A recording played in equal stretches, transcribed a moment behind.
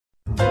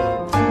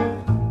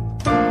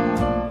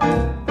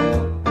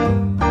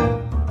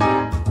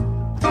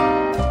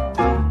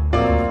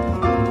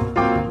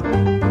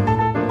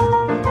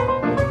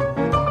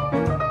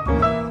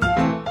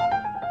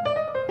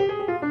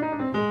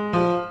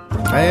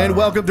And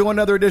welcome to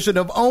another edition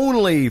of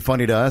Only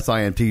Funny to Us.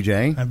 I am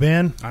TJ. I'm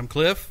Ben. I'm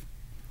Cliff.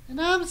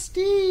 And I'm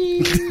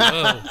Steve.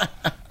 Whoa.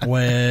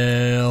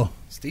 Well,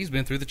 Steve's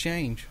been through the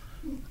change.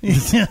 and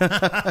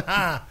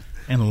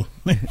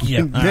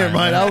yeah, Never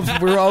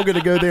mind. We were all going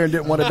to go there and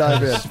didn't want to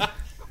dive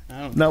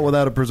in. Not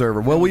without a preserver.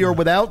 Well, we are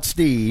without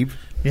Steve.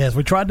 Yes,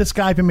 we tried to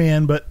Skype him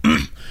in, but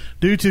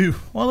due to,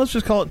 well, let's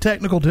just call it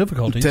technical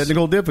difficulties.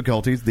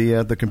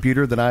 The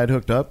computer that I had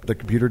hooked up, the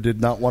computer did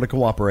not want to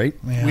cooperate.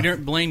 Yeah. We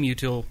didn't blame you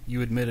till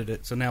you admitted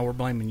it, so now we're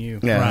blaming you.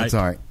 Yeah, Right. that's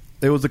all right.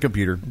 It was the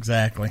computer.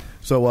 Exactly.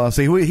 So,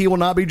 he will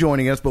not be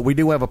joining us, but we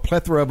do have a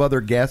plethora of other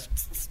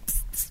guests.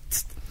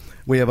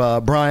 We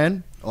have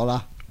Brian.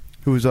 Hola.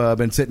 Who's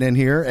been sitting in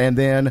here, and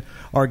then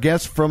our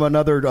guest from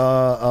another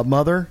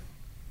mother.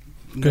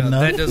 Good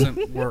enough. That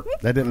doesn't work.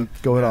 That didn't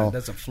go at all. That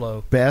doesn't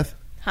flow. Beth.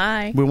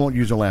 Hi. We won't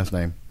use her last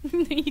name.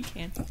 You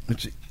can.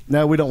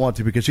 No, we don't want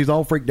to because she's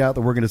all freaked out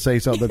that we're going to say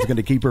something that's going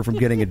to keep her from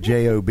getting a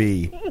job.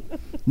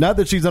 Not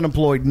that she's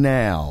unemployed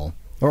now,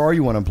 or are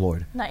you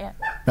unemployed? Not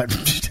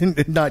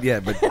yet. Not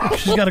yet, but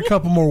She's got a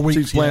couple more weeks.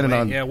 she's planning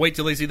on. Yeah, wait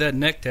till they see that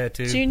neck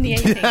tattoo. June the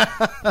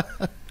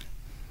 18th.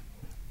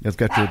 It's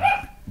got your.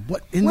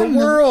 What in the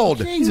world?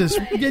 Jesus,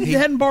 you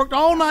hadn't barked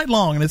all night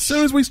long, and as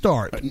soon as we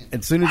start,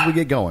 As soon as we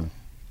get going,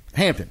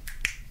 Hampton,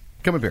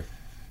 come up here.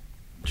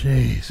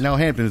 jeez. Now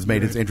Hampton has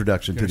made his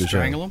introduction to the show.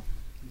 Strangle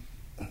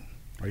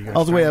him?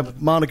 Also, we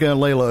have Monica and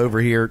Layla over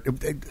here.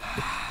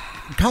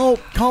 Call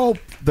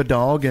the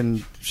dog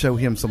and show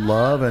him some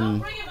love. And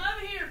Don't bring him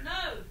over here. No.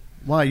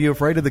 why are you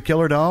afraid of the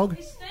killer dog?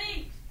 He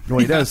stinks. Well,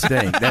 he does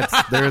stink.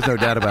 There is no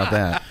doubt about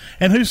that.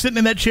 And who's sitting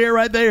in that chair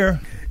right there?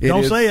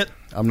 Don't say it.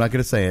 I'm not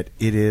going to say it.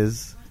 It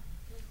is.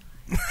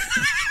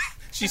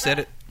 She said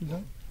it.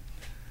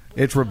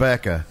 It's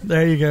Rebecca.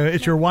 There you go.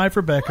 It's your wife,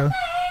 Rebecca.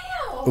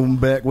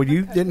 Well,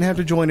 you didn't have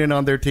to join in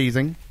on their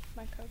teasing.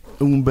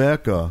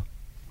 Becca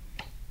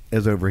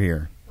is over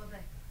here.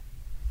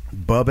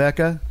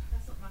 Becca?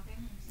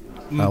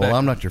 Oh, well,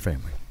 I'm not your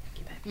family.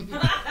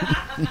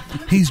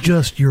 He's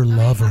just your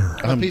lover.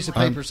 A piece of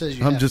paper says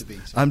you have to be.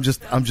 So. I'm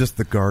just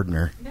the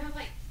gardener.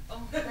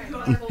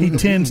 He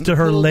tends to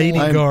her lady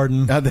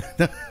garden.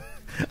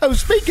 Oh,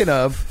 speaking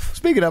of,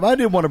 I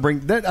did want to bring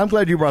that. I'm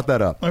glad you brought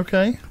that up.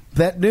 Okay.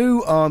 That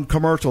new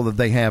commercial that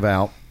they have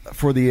out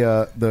for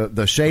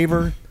the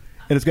shaver,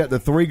 and it's got the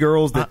three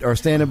girls that are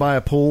standing by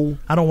a pool.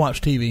 I don't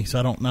watch TV, so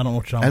I don't know what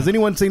you're talking Has about.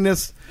 anyone seen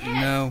this?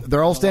 No.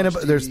 They're all standing.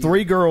 There's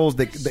three girls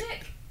that.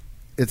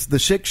 It's the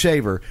Chic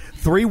Shaver.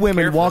 Three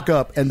women Careful. walk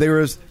up, and there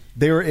is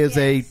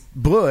a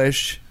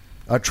bush,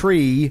 a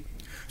tree,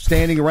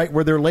 standing right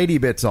where their lady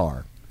bits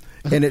are,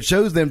 and it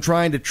shows them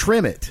trying to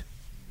trim it.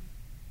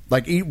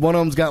 Like one of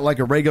them's got like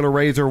a regular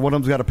razor, one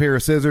of them's got a pair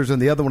of scissors,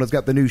 and the other one has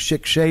got the new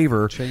Chic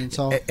Shaver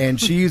Chainsaw. And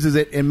she uses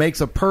it and makes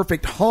a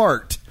perfect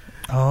heart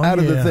out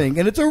of the yeah. thing,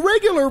 and it's a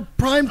regular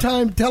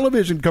primetime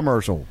television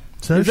commercial.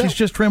 So she's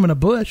just trimming a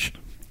bush.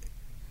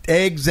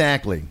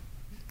 Exactly.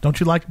 Don't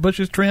you like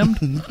bushes trimmed?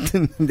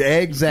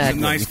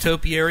 Exactly. Nice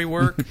topiary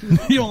work.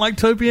 You don't like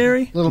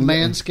topiary? Little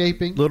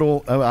manscaping.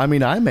 I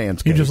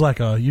manscape. You just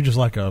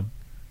like a.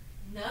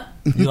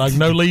 You like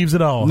no leaves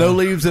at all. No huh?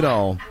 leaves at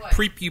all.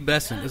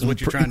 Prepubescent is what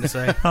you're trying to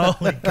say.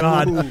 Holy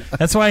God!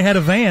 That's why he had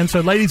a van, so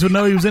ladies would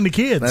know he was into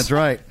kids. That's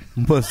right.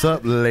 What's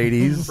up,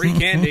 ladies? Free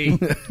candy.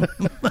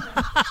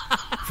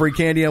 Free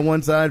candy on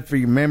one side,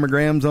 free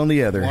mammograms on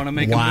the other. Want to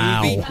make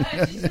Wow.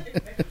 a movie?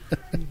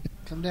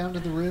 Come down to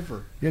the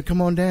river. Yeah,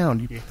 come on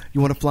down.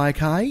 You want to fly a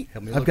kite?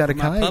 Help me I've look got for a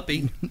my kite.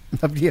 puppy.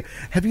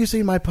 Have you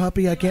seen my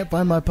puppy? I can't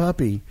find my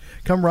puppy.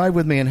 Come ride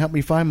with me and help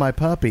me find my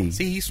puppy.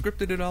 See, he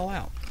scripted it all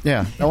out.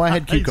 Yeah. Oh, I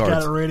had cue He's got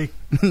cards. it ready.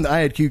 I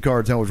had cue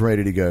cards and I was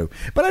ready to go.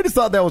 But I just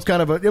thought that was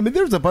kind of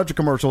there's a bunch of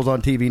commercials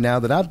on TV now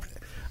that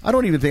I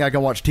don't even think I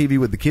can watch TV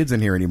with the kids in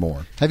here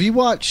anymore. Have you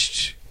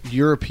watched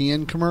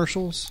European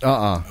commercials?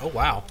 Oh,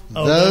 wow.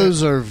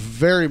 Those are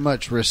very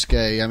much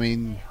risque. I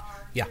mean,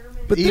 Yeah.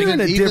 But they're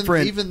in a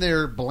different. even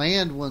their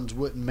bland ones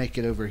wouldn't make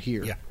it over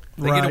here. Yeah.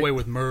 They Right. get away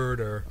with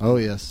murder. Oh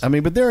yes. I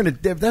mean, but they're in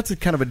that's a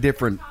kind of a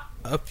different.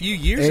 A few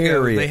years Area,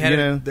 ago, they had you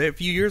know? a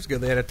few years ago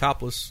they had a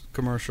topless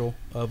commercial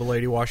of a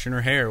lady washing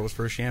her hair. It was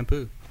for a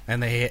shampoo,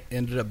 and they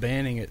ended up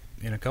banning it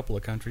in a couple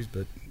of countries,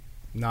 but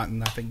not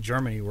in I think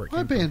Germany where it I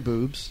came from. ban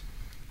boobs.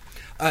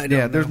 I don't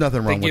Yeah, there's know. nothing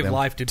wrong they with give them.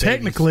 life to babies.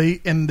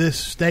 Technically, in this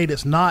state,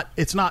 it's not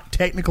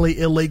technically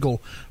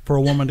illegal for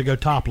a woman to go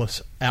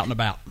topless out and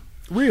about.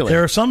 Really?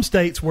 There are some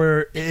states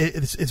where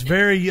it's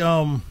very.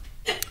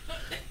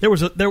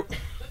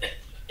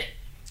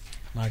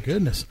 My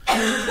goodness!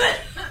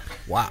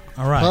 Wow.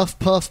 All right. Puff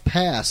puff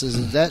pass. Is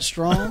it that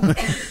strong?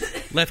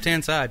 Left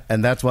hand side.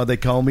 And that's why they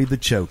call me the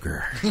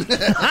choker.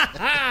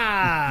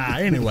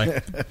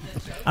 Anyway,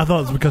 I thought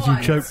it was because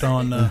you choked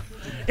on.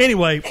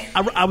 Anyway,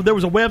 there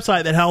was a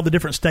website that had all the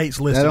different states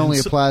listed. That only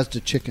And so- applies to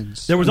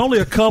chickens. There was only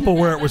a couple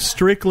where it was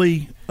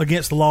strictly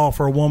against the law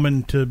for a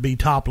woman to be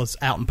topless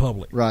out in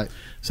public. Right.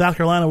 South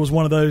Carolina was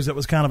one of those that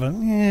was kind of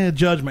a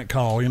judgment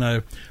call. You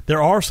know,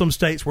 there are some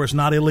states where it's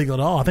not illegal at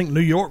all. I think New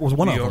York was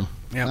one New of York. them.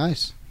 Yeah.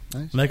 Nice.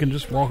 Nice. And they can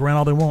just walk around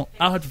all they want.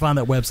 I'll have to find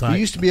that website. You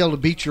used to be able to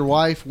beat your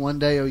wife one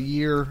day a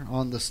year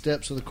on the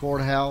steps of the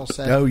courthouse.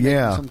 after Oh,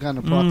 yeah. making some kind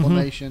of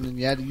proclamation, and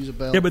you had to use a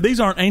belt. Yeah, but these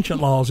aren't ancient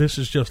laws. This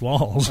is just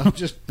laws.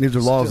 These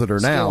are laws that are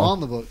still now on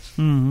the books.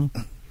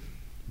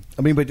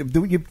 I mean, but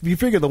you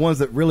figure the ones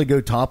that really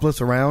go topless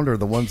around are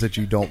the ones that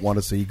you don't want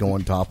to see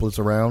going topless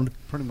around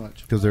Pretty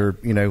much. because they're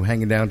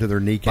hanging down to their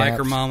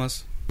kneecaps. Biker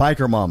mamas.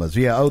 Biker mamas,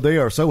 yeah. Oh, they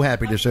are so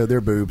happy to show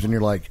their boobs, and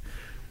you're like,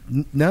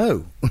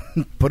 no,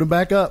 put them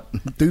back up,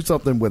 do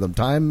something with them,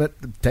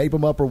 tape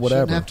them up or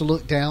whatever. Shouldn't have to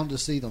look down to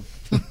see them.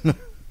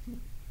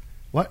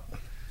 What?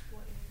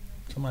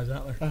 Somebody's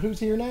out there. Who's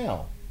here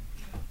now?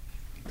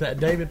 That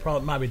David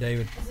probably might be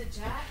David.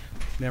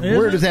 Never Is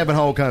We're it? just having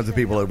all kinds of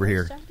people over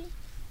here.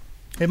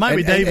 It might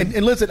be David.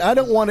 And listen, I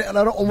don't want it. I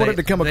don't want it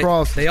to come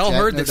across. They all Jack,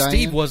 heard no that Diane?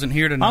 Steve wasn't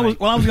here tonight.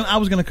 I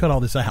was going to cut all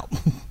this out.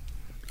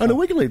 Oh no,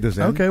 we can leave this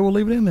in. Okay, we'll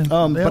leave it in then.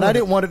 But I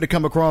didn't want it to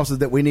come across as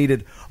that we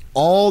needed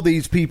all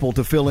these people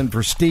to fill in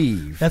for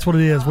Steve. That's what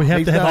it is. We have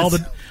He's to have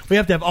nuts. we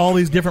have to have all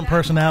these different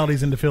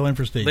personalities in to fill in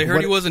for Steve. They heard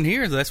What- he wasn't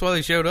here, so that's why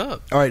they showed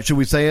up. All right, should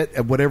we say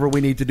it? Whatever we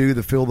need to do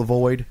to fill the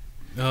void.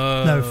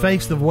 No,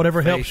 face the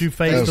whatever helps you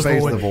face, the,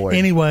 face void. the void.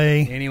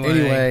 Anyway,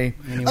 Anyway.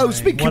 Oh,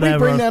 speak. Can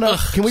Whatever. we bring that up?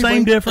 Can we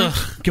Same bring,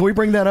 difference. Can we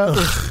bring that up?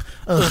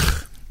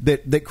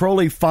 That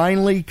Crowley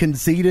finally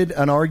conceded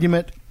an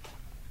argument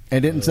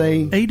and didn't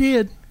say He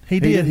did. He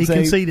did. didn't He say-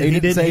 conceded. he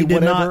didn't say He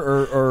did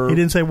whatever not. or- he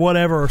didn't say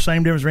whatever or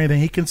same difference or anything.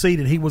 He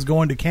conceded. He was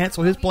going to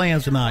cancel his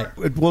plans tonight.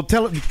 Well,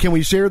 tell it. Can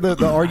we share the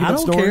argument I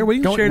don't story? care. We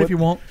can share it if you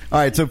want. All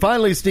right. So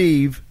finally,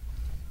 Steve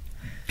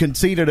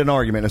conceded an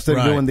argument instead of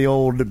Right. doing the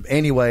old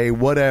anyway,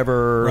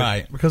 whatever.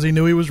 Right, because he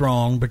knew he was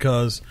wrong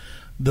because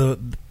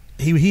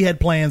he had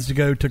plans to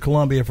go to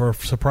Columbia for a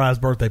surprise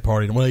birthday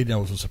party. Well, he didn't know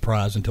it was a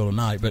surprise until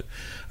tonight, but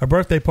a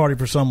birthday party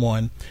for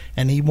someone,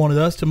 and he wanted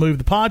us to move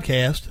the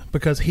podcast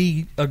because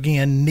he,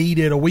 again,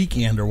 needed a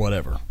weekend or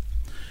whatever.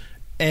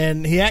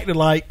 And he acted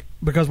like,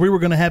 because we were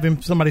going to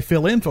have somebody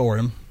fill in for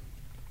him,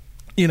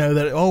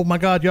 that, oh my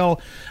God, y'all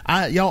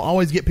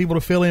always get people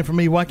to fill in for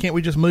me. Why can't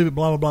we just move it?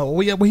 Blah, blah, blah.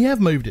 Well, we have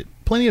moved it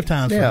plenty of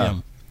times for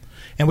him.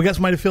 And we got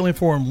somebody to fill in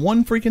for him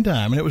one freaking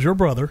time, and it was your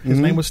brother. His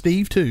name was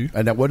Steve, too.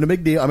 And that wasn't a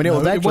big deal. I mean, it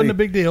wasn't a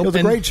big deal. It was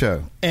a great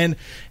show. And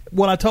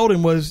what I told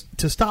him was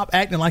to stop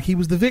acting like he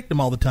was the victim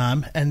all the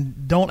time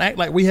and don't act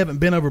like we haven't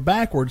bent over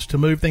backwards to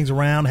move things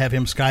around, have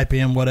him Skype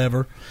in,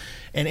 whatever.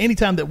 And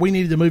anytime that we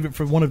needed to move it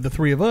for one of the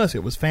three of us,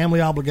 it was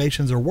family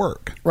obligations or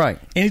work. Right.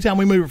 Anytime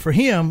we move it for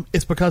him,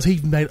 it's because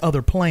he's made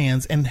other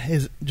plans and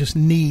just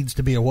needs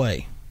to be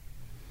away.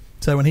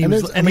 So when he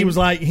was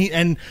like,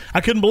 and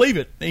I couldn't believe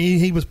it.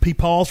 He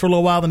paused for a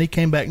little while, then he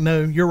came back.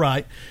 No, you're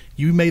right.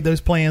 You made those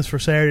plans for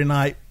Saturday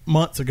night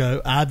months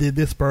ago. I did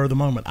this spur of the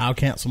moment. I'll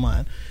cancel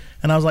mine.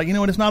 And I was like, you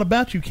know what? It's not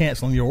about you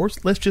canceling yours.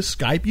 Let's just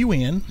Skype you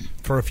in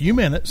for a few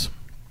minutes,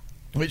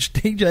 which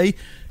TJ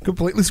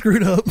completely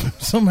screwed up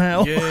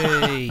somehow.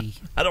 Yay.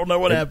 I don't know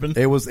what happened.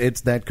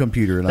 It's that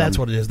computer. And That's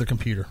what it is, the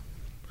computer.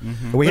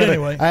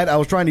 Anyway, I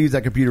was trying to use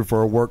that computer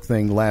for a work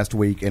thing last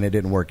week, and it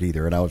didn't work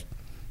either. And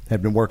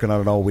had been working on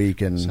it all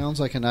week. And Sounds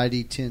like an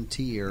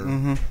ID10T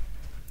error.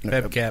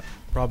 Webcap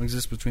problem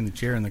exists between the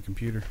chair and the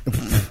computer.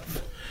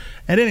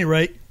 At any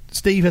rate,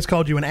 Steve has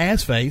called you an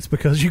ass face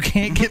because you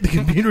can't get the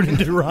computer to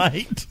do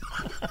right.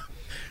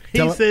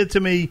 He said to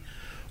me,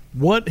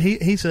 what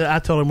he said, I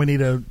told him we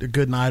need a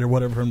good night or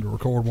whatever for him to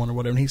record one or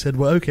whatever. And he said,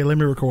 well, okay, let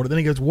me record it. Then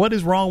he goes, what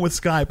is wrong with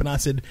Skype? And I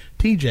said,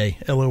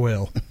 TJ,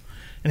 LOL.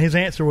 And his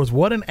answer was,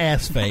 what an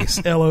ass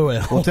face, LOL.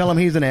 Well, tell him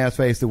he's an ass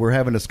face that we're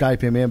having to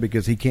Skype him in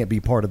because he can't be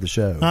part of the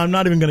show. I'm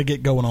not even going to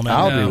get going on that.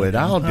 I'll do it.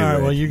 All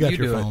right, well, you got You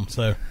your do it.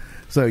 phone,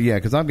 So, yeah,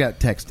 because I've got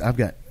text.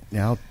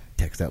 I'll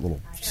text that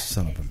little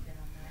son of a...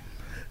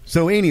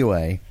 So,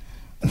 anyway...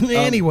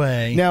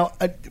 Anyway.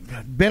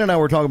 Ben and I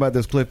were talking about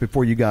this, Cliff,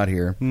 before you got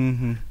here.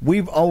 Mm-hmm.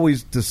 We've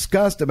always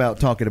discussed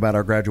about talking about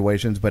our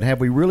graduations, but have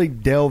we really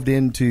delved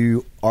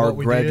into our What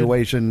we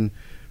graduation,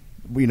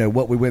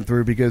 what we went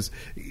through? Because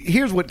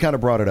here's what kind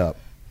of brought it up.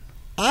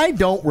 I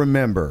don't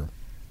remember.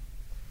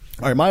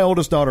 All right, my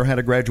oldest daughter had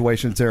a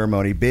graduation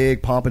ceremony,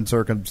 big pomp and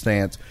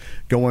circumstance,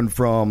 going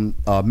from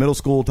middle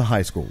school to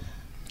high school.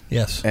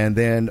 Yes. And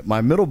then my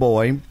middle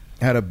boy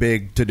had a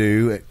big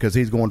to-do because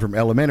he's going from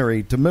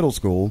elementary to middle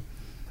school.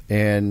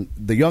 And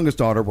the youngest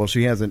daughter, well,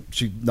 she's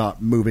not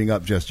moving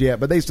up just yet,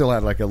 but they still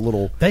had like a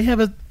little...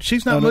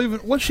 She's not moving.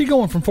 What's she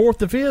going, from 4th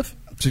to 5th?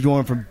 She's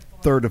going from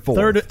 3rd to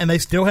 4th. And they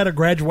still had a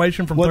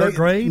graduation from 3rd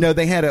grade? No,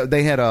 they had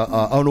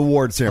an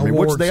award ceremony,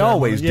 which they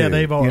always do. Yeah,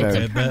 they've always It's a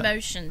had that.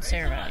 promotion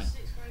ceremony.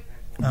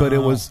 But it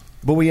was...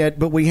 But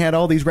we had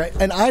all these...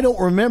 And I don't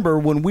remember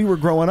when we were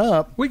growing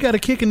up... We got a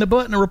kick in the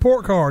butt and a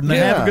report card, and they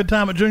have a good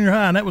time at junior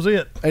high, and that was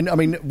it. And, I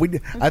mean,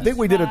 I think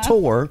we did a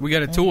tour. We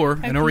got a tour,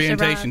 an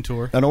orientation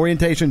tour. An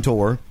orientation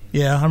tour.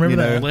 Yeah, I remember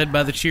that. Led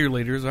by the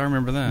cheerleaders. I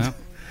remember that.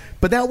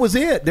 But that was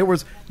it.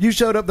 You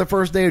showed up the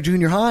first day of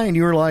junior high, and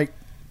you were like,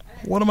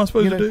 What am I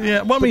supposed to do?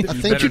 Yeah, well, I mean, I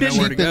think better know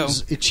where to go.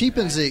 it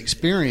cheapens the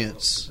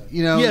experience.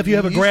 You know, yeah, if you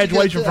have a used to get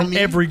graduation to- from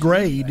every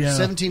grade, yeah.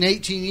 17,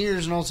 18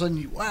 years, and all of a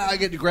sudden, wow, I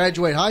get to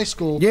graduate high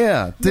school.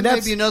 Yeah. Then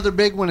That's- maybe another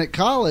big one at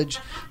college,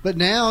 but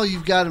now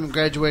you've got them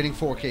graduating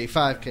 4K,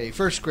 5K,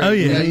 first grade. Oh,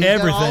 yeah, you know,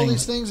 you've got all everything.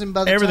 these things, and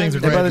by the Everything's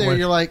time a you get there, graduation.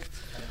 you're like,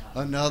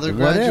 another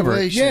Whatever.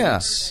 graduation. Yeah.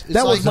 It's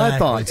That was like, my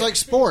thought. It's like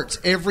sports.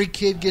 Every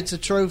kid gets a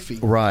trophy.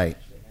 Right.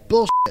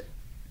 Bullshit.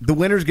 The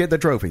winners get the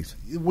trophies.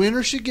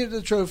 Winners should get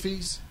the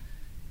trophies.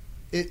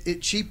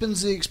 It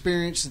cheapens the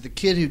experience that the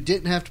kid who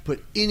didn't have to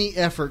put any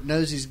effort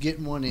knows he's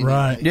getting one anyway.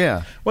 Right.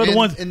 Yeah. Well, the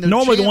ones And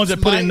normally the ones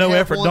champs that put in no might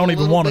have effort one don't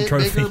even little want a bit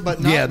trophy. bigger, but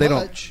not Yeah, they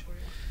don't. much.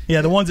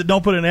 Yeah, the ones that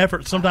don't put in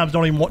effort sometimes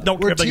don't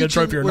care if they get a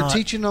trophy or we're not.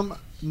 teaching them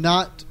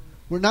not.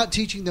 We're not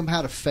teaching them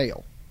how to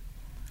fail.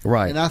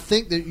 Right. And I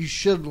think that you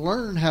should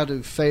learn how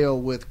to fail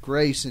with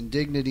grace and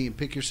dignity and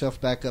pick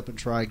yourself back up and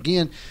try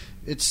again.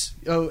 It's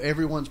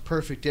everyone's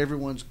perfect,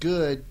 everyone's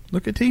good.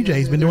 Look at TJ;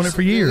 he's been doing it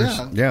for years.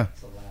 Yeah. Yeah.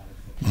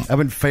 I've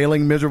been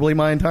failing miserably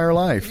my entire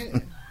life.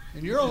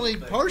 And you're only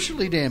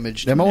partially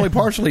damaged. I'm only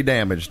partially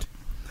damaged.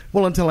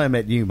 Well, until I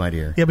met you, my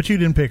dear. Yeah, but you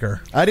didn't pick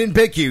her. I didn't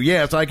pick you,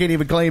 so I can't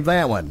even claim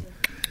that one.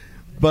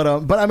 But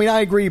I mean,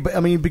 I agree. But I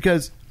mean,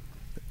 because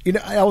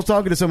I was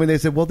talking to somebody, they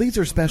said, "Well, these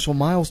are special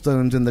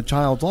milestones in the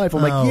child's life."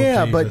 I'm like, Oh,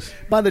 "Yeah, Jesus.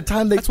 but by the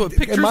time That's what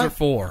pictures are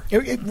for.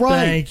 Right?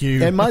 Thank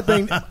you. And my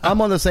thing,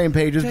 I'm on the same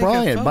page as Take a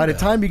Brian. By the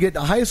photo. time you get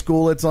to high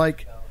school, it's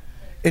like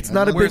it's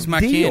not a Where's big my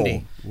deal.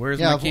 candy? Where's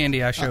my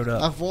candy? I showed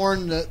up. I've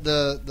worn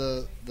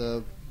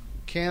the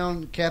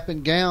cap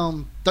and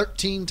gown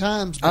 13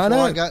 times before I know.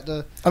 I got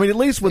to. I mean, at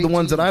least with the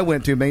ones 18. that I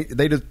went to,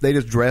 they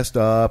just dressed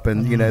up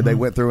and they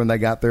went through and they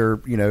got their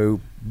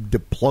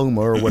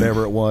diploma or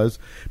whatever it was.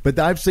 But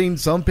I've seen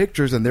some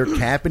pictures and they're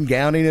cap and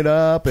gowning it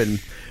up,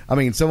 and I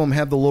mean, some of them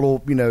have the little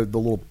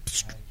the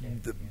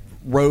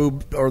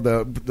robe or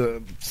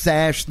the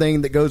sash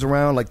thing that goes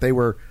around like they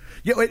were.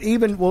 Yeah,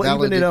 even in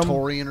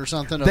Valedictorian or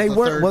something. they of the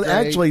were third well.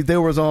 grade. Actually,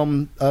 there was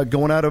going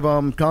out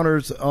of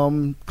Connor's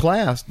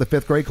class, the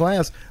 5th grade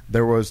class.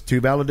 There was 2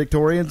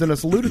 valedictorians and a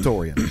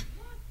salutatorian,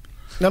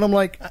 and I'm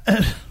like,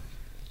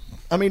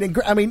 I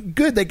mean,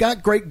 good. They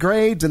got great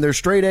grades and they're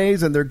straight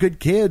A's and they're good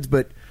kids,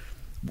 but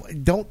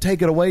don't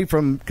take it away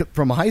from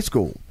high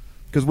school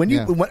because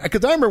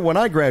because I remember when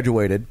I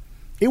graduated.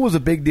 It was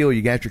a big deal.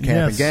 You got your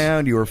cap and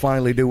gown. You were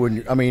finally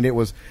doing. I mean, it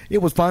was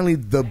finally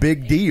the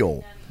big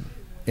deal.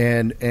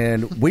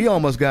 And we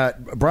almost got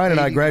Brian and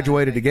I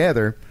graduated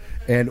together,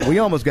 and we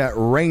almost got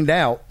rained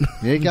out.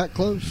 Yeah, it got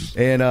close.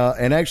 and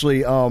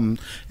actually,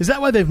 Is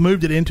that why they've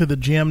moved it into the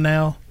gym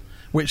now?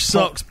 Which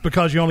sucks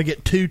because you only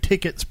get 2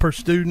 tickets per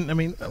student. I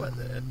mean,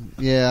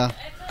 Yeah.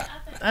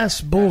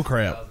 that's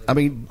bullcrap. I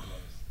mean,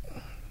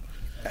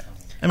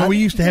 we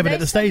used to have it Do at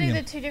the they still stadium.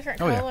 do the 2 different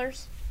yeah.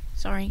 colors?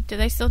 Sorry, do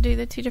they still do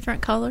the 2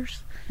 different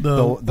colors? the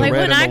Like red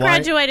when and I the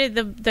white.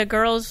 graduated, the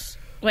girls.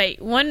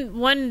 Wait,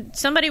 one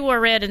somebody wore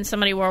red and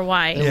somebody wore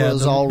white. It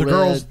was all the red.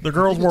 girls. The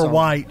girls I think it's wore all-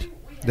 white,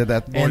 Did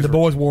that? and the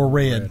boys wore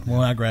red when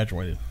I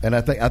graduated. And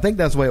I think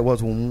that's the way it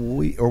was when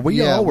we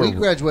Yeah, all were we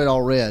graduated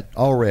all red.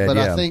 all red. But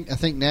yeah. I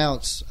think now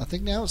it's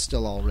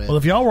still all red. Well,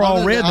 if y'all were all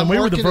I'm red, then we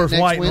were the working first it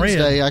next white and red.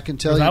 Wednesday, I can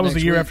tell 'Cause you. I was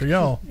next the year week. after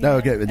y'all. No,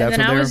 okay, And that's then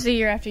what I they was were. the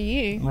year after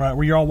you. Right?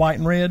 Were you all white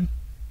and red?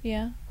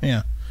 Yeah.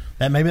 Yeah.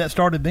 Maybe that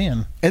started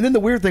then. And then the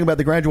weird thing about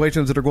the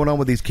graduations that are going on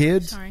with these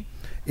kids Sorry.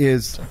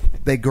 is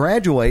they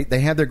graduate, they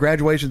have their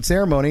graduation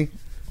ceremony,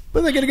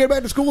 but they got to go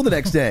back to school the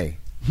next day.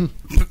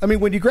 I mean,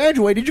 when you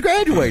graduated, you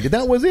graduated.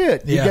 That was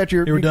it. Yeah, you got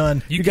your. you were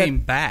done. You got- came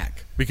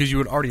back because you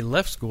had already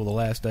left school the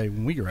last day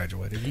when we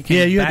graduated. You came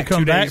Yeah, you had back to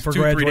come 2 back days, for 2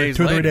 or 3 graduation days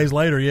 2 or 3 later. days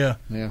later. Yeah.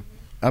 Yeah.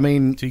 I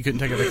mean, So you couldn't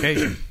take a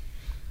vacation.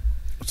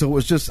 so it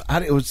was just.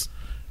 It was.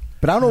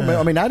 But I don't.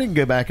 I mean, I didn't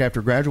go back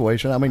after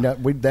graduation. I mean,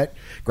 that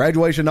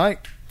graduation night,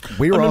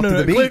 we were off to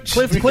the beach.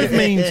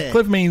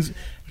 Cliff means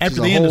after This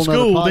the is a end of whole nother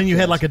school, then you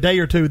had podcast. like a day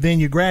or two, then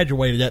you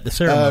graduated at the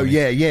ceremony. Oh,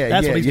 yeah,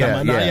 That's what he's yeah,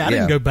 talking about. yeah, I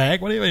didn't yeah. go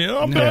back. What do you mean?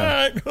 I'm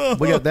back.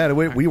 We got that.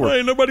 We were.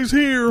 Hey, nobody's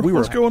here. We were-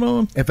 What's going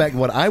on? In fact,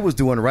 what I was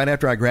doing right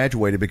after I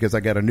graduated, because I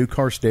got a new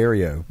car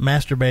stereo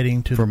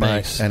Masturbating to for the my,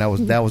 bass. and I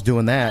was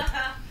doing that.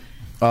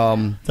 Is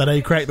that how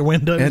you crack the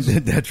windows?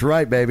 And that's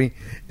right, baby.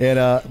 And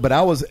but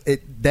I was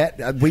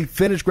we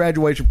finished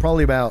graduation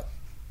probably about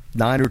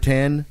 9 or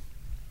 10,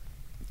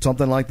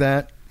 something like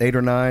that. 8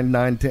 or 9,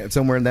 9, 10,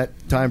 somewhere in that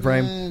time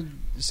frame.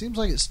 It seems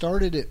like it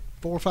started at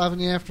 4 or 5 in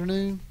the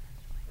afternoon.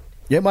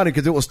 Yeah, it might have,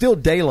 because it was still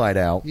daylight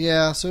out.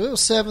 Yeah, so it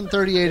was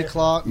 7:30, 8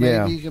 o'clock.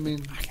 Yeah. Maybe. I mean,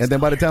 And then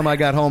by the time I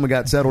got home and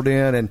got settled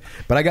in,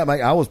 but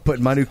I was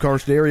putting my new car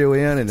stereo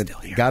in and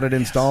got it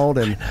installed.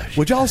 And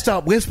would y'all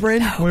stop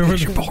whispering? We were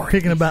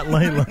picking about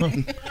Layla.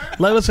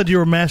 Layla said you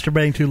were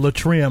masturbating to La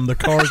Trim, the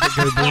cars that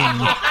go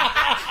boom.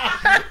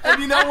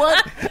 And you know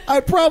what?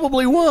 I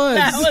probably was.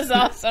 That was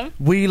awesome.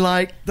 We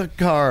like the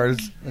cars.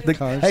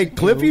 cars Hey, that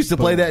Cliff go used to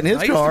play that in his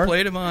I used car. to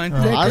play it in mine.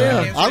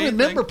 I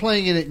remember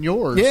playing it in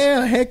yours.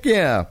 Yeah, heck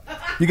yeah.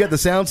 You got the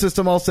sound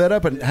system all set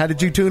up, and how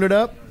did you tune it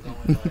up?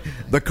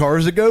 The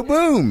cars that go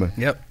boom.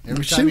 Yep.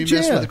 Every time you Shoot,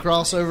 mess yeah. with the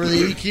crossover of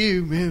the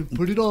EQ, man,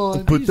 put it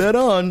on. Put that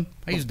on.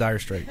 I use Dire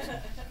Straits.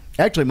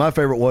 Actually, my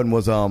favorite one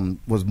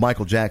was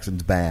Michael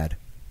Jackson's "Bad."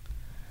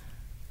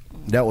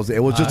 It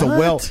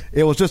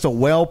was just a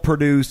well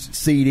produced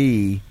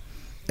CD,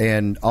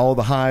 and all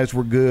the highs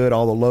were good,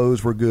 all the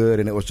lows were good,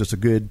 and it was just a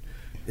good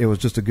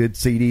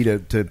CD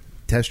to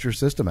test your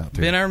system out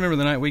to. Ben, I remember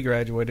the night we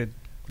graduated.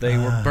 They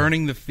were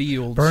burning the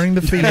fields.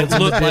 It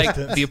looked like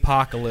the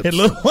apocalypse. It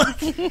looked like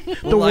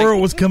the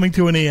world was coming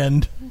to an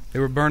end. They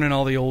were burning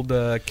all the old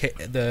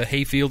the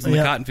hay fields and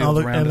the cotton fields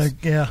around us.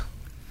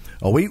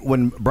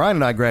 When Brian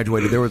and I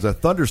graduated, there was a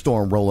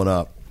thunderstorm rolling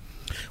up.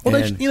 Well,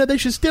 they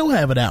should still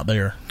have it out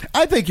there.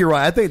 I think you're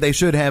right. I think they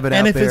should have it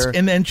out there.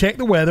 And check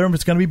the weather. If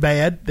it's going to be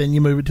bad, then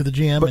you move it to the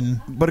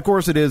gym. But of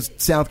course, it is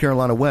South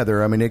Carolina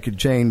weather. I mean, it could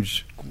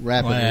change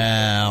rapidly.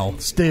 Wow,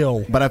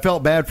 still. But I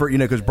felt bad for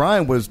because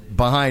Brian was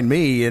behind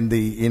me in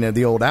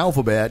the old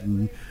alphabet,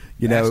 and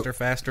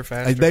faster.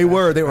 They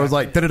were. They was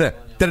like da da da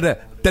da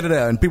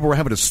da, and people were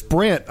having to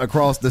sprint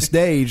across the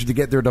stage to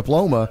get their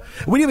diploma.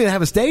 We didn't even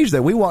have a stage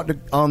there. We walked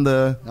on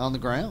the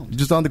ground,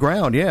 just on the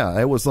ground. Yeah,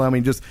 it was. I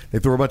mean, just they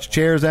threw a bunch of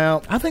chairs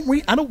out. I think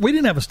we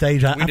didn't have a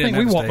stage. I think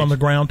we walked on the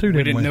ground too.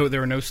 We didn't know there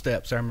were no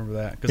steps. I remember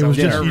that because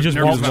you just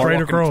walked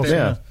straight across.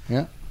 Yeah.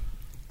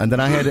 And then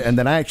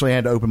I actually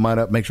had to open mine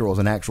up, make sure it was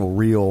an actual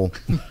real.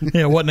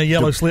 Yeah, it wasn't a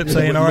yellow slip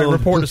saying, "All right,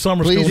 report to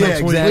summer school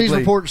next week." Exactly. Please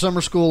report to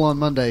summer school on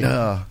Monday.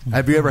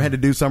 Have you ever had to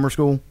do summer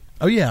school?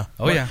 Oh yeah.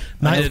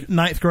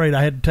 Ninth grade,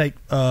 I had to take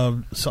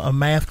a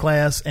math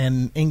class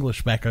and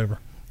English back over.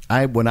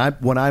 When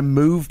I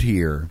moved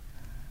here,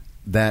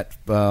 that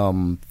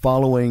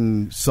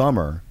following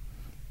summer,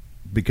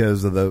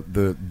 because of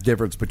the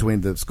difference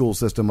between the school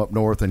system up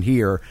north and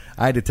here,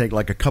 I had to take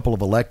like a couple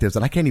of electives,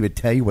 and I can't even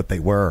tell you what they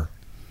were.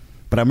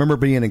 But I remember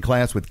being in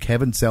class with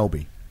Kevin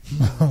Selby.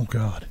 Oh,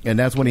 God. And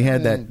that's when he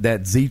had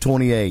that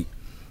Z28.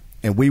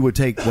 And we would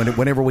take,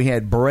 whenever we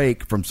had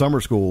break from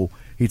summer school,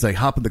 he'd say,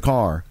 hop in the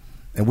car.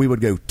 And we would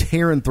go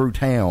tearing through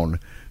town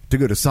to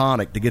go to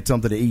Sonic to get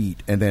something to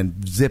eat and then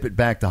zip it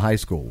back to high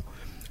school.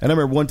 And I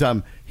remember one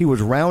time he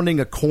was rounding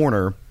a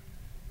corner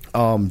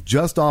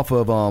just off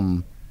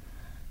of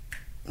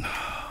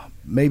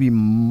maybe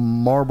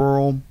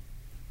Marlboro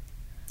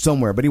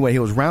somewhere. But anyway, he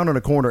was rounding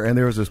a corner, and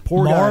there was this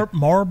poor guy.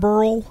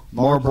 Marlboro.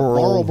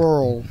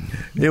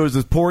 It was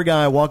this poor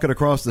guy walking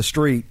across the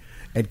street,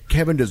 and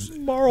Kevin just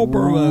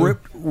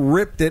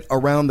ripped it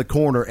around the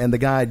corner, and the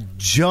guy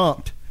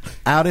jumped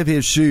out of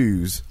his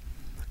shoes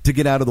to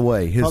get out of the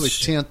way. Probably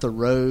 10th of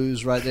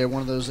Rose right there,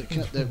 one of those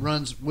that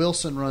runs.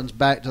 Wilson runs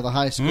back to the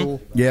high school.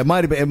 Mm-hmm. Yeah, it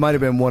might have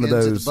been one of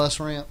those. At the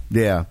bus ramp.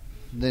 Yeah.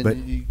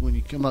 Then when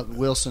you come up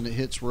Wilson, it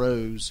hits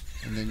Rose,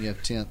 and then you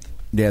have 10th.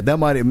 Yeah, that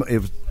might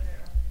have.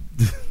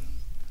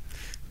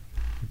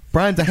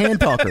 Brian's a hand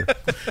talker.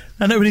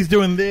 I know what he's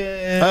doing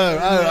there.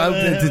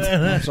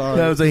 I'm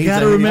sorry. You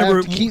got to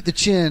remember to keep the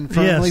chin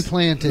firmly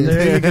planted.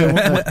 There you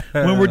go.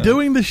 When we're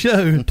doing the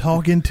show,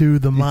 talking to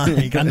the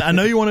mic. I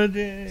know you want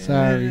to.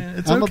 Sorry,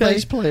 I'm a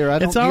bass player. I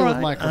don't deal with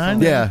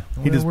microphones. Yeah,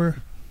 we're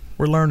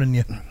learning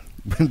you.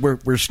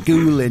 we're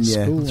schooling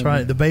you. That's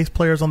right. The bass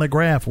players on the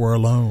graph were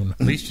alone.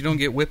 At least you don't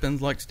get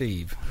whippings like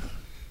Steve.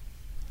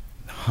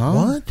 Huh?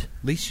 What? At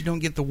least you don't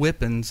get the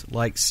whippings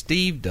like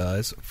Steve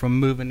does from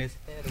moving his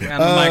head around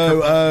the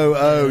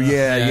microphone.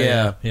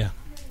 Yeah.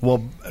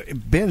 Well,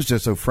 Ben's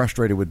just so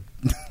frustrated with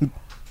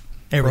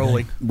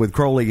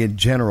Crowley in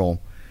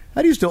general.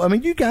 How do you still? I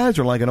mean, you guys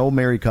are like an old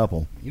married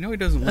couple. You know he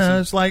doesn't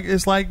listen.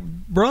 It's like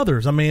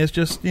brothers. I mean, it's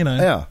just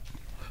Yeah.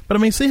 But I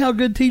mean, see how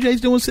good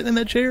TJ's doing sitting in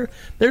that chair.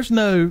 There's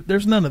none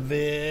of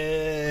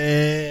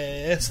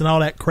this and all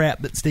that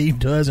crap that Steve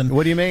does. And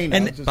what do you mean?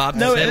 And but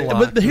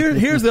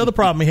here's the other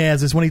problem he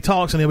has is when he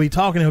talks and he'll be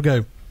talking, he'll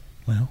go,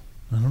 "Well,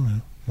 I don't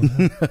know."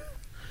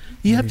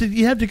 You have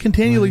to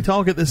continually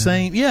talk at the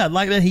same. Yeah,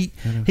 like that. He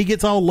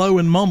gets all low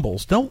and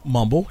mumbles. Don't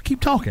mumble. Keep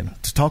talking.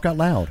 Just talk out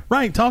loud.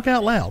 Right. Talk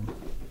out loud.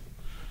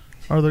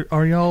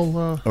 Are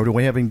y'all? Or do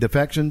we having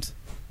defections?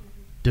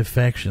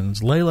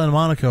 Defections. Layla and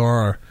Monica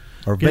are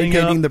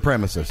vacating the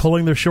premises,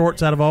 pulling their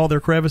shorts out of all their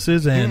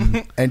crevices,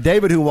 and and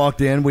David, who walked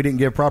in, we didn't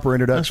give proper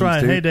introductions. That's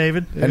right. To. Hey,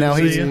 David. And now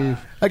he's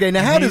okay.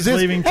 Now, how does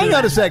this? Hang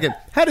on a second.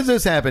 How does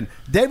this happen?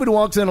 David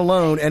walks in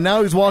alone, and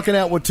now he's walking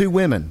out with two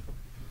women.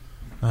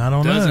 I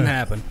don't know. It doesn't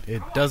happen.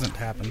 It doesn't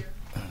happen.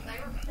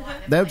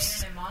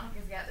 That's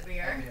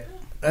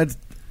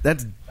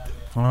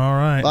all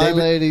right. Bye, David,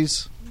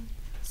 ladies.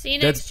 See you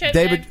next trip.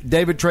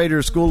 David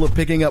Trader's School of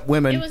Picking Up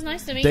Women. It was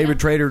nice to meet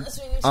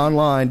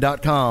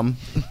DavidTraderOnline.com.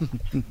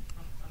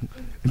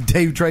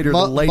 Dave Trader,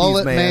 the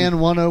ladies man.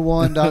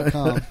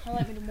 Mulletman101.com.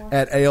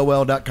 At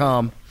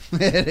AOL.com. At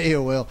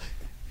AOL.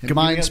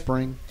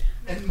 Mindspring.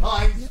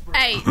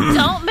 Hey,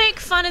 don't make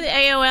fun of the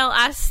AOL.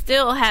 I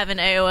still have an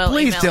AOL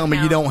Please email tell me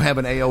account. you don't have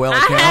an AOL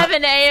account. I have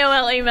an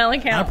AOL email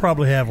account. I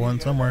probably have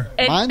one somewhere.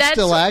 Mine's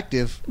still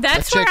active.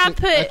 That's where I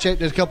put. I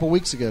checked it a couple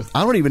weeks ago.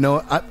 I don't even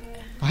know.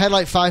 I had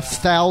like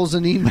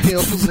 5,000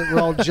 emails that were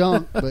all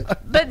junk,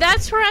 But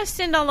that's where I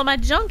send all of my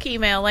junk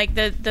email, like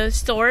the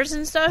stores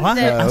and stuff. Well,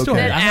 that, I still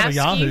that have- I have a ask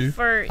Yahoo. You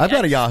for, I've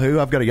got a Yahoo.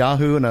 I've got a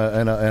Yahoo and a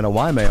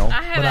Ymail.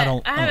 I have, But I I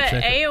don't have check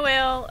an it.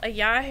 AOL, a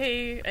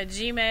Yahoo, a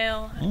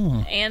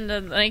Gmail, and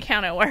an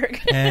account at work.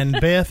 And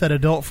Beth at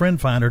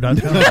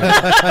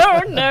adultfriendfinder.com.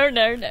 Oh,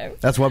 no.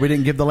 That's why we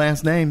didn't give the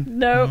last name.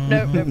 No.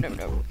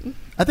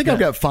 I think I've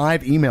got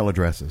 5 email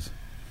addresses.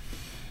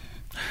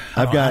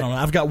 I don't know.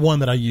 I've got one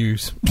that I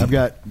use. I've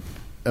got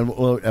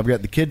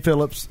the Kid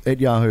Phillips at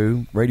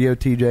Yahoo, Radio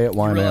TJ at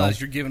You realize Ymail.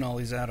 you're giving all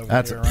these out over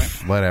That's there, right?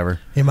 whatever.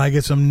 He might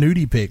get some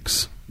nudie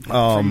pics.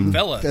 From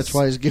fellas. that's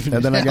why he's giving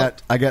And it then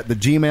out. I got the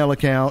Gmail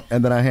account,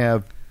 and then I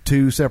have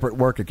 2 separate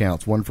work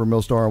accounts, one for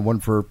Millstar and one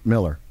for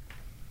Miller.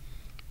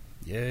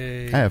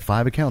 Yay. I have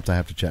 5 accounts I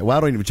have to check. Well,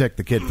 I don't even check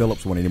the Kid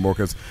Phillips one anymore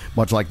because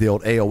much like the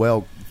old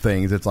AOL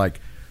things, it's like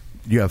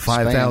you have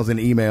 5,000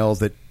 emails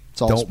that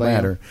all don't spam.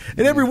 matter.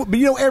 And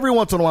every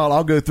once in a while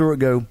I'll go through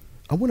and go,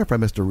 I wonder if I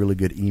missed a really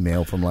good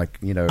email from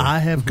I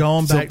have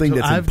gone back. something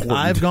that's important.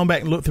 I've gone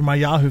back and looked through my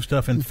Yahoo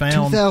stuff and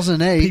found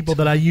 2008. people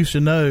that I used to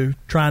know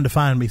trying to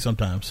find me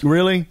sometimes.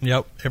 Really?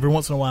 Yep, every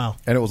once in a while.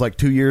 And it was like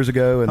 2 years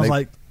ago, and I was they,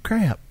 like,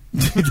 crap.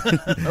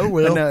 Oh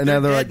well. and now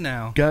they're dead like,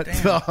 now. God,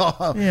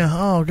 Yeah.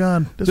 Oh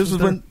God. this was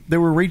when they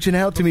were reaching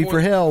out to me for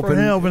help, For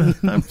help, and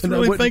I'm and I really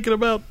wouldn't- thinking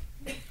about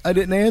I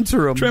didn't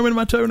answer them. trimming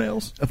my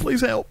toenails.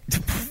 Please help.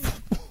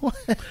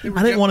 I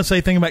didn't want to say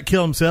anything about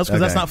killing themselves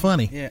because that's Okay. not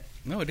funny. Yeah.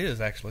 No, it is,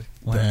 actually.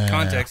 Wow.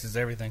 Context is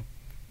everything.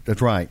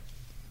 That's right.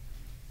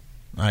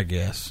 I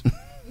guess.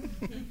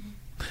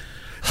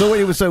 So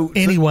it was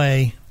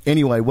Anyway,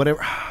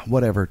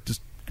 whatever.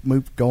 Just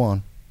go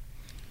on.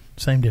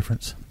 same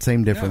difference.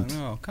 Same difference.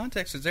 No,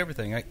 context is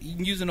everything. You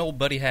can use an old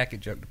Buddy Hackett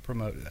joke to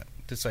promote that,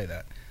 to say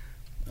that.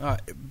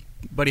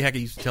 Buddy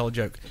Hackett used to tell a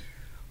joke.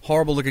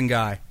 Horrible looking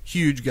guy,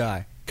 huge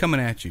guy,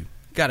 coming at you,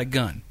 got a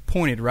gun,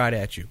 pointed right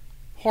at you.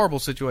 Horrible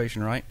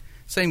situation, right?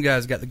 Same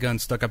guy's got the gun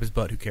stuck up his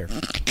butt, who cares?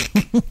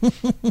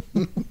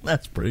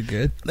 That's pretty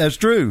good. That's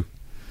true.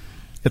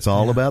 It's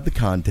all about the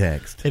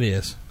context. It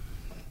is.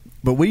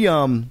 But we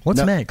What's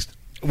no- next?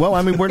 Well,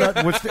 I mean,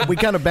 we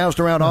kind of bounced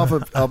around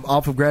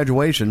off of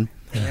graduation.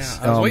 Yeah,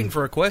 I was waiting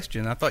for a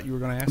question. I thought you were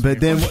going to ask me. But a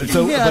then,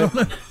 question.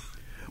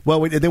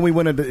 then we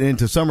went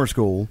into summer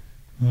school,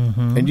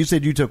 and you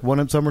said you took one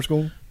in summer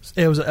school.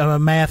 It was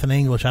math and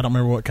English. I don't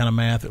remember what kind of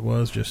math it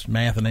was. Just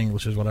math and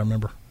English is what I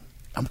remember.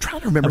 I'm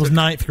trying to remember. It was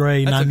ninth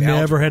grade, and I I took never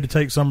algebra. had to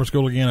take summer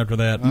school again after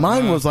that.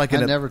 Mine was like I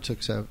never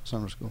took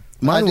summer school.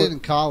 Mine I was- did in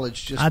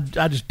college just I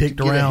just to dicked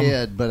get around.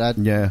 ahead, but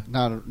Yeah.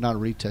 not a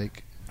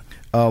retake.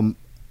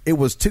 It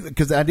was 2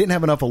 because I didn't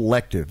have enough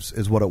electives,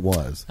 is what it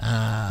was,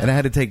 Ah. and I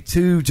had to take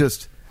 2.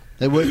 Just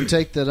They wouldn't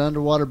take that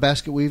underwater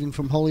basket weaving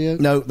from Holyoke.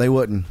 no, they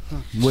wouldn't.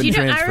 Wouldn't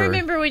I transfer.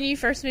 remember when you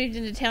first moved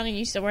into town and you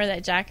used to wear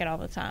that jacket all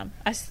the time.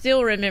 I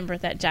still remember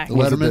that jacket.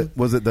 Was it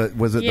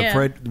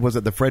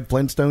Letterman? the Fred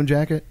Flintstone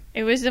jacket?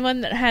 It was the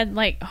one that had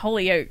like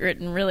Holyoke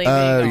written really big.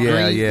 Oh, on it. yeah,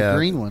 green, yeah. the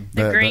green one.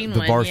 The green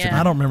one, varsity.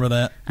 yeah. I don't remember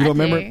that. You don't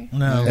I remember? do.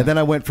 No. And then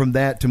I went from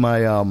that to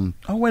my. Oh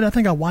wait, I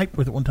think I wiped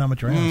with it one time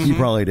at your house. You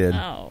probably did.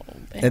 Oh,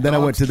 And then I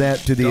went to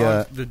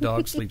the the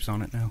dog sleeps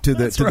on it now. to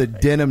the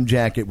denim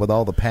jacket with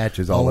all the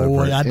patches all Oh,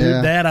 over it, I did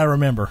Yeah. that. I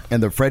remember.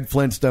 and the Fred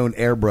Flintstone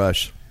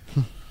airbrush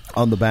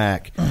on the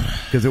back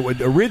because it would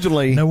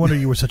originally. No wonder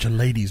you were such a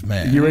ladies'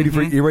 man. You ready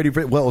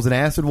for? Well, it was an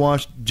acid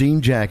wash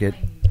jean jacket,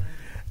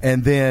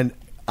 and then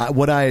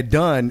what I had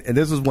done, and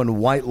this is when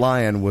White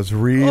Lion was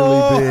really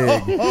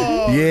big.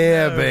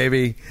 Yeah,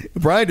 baby.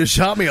 Brian just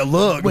shot me a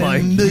look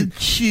like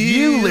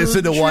you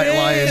listen to White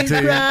Lion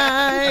too.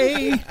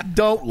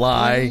 Don't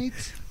lie.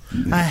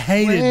 I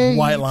hated Wait.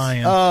 White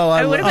Lion. Oh,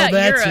 what about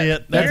that's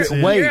Europe? it. That's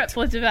it. Wait. Europe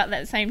was about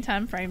that same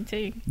time frame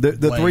too. the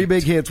Wait. 3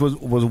 big hits was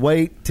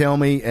Wait, Tell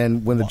Me,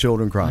 and When the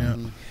Children Cry. Yeah.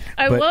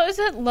 Oh, But- what was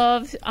it?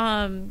 Love.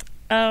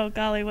 Oh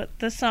golly, what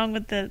the song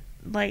with the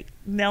like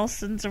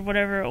Nelsons or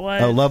whatever it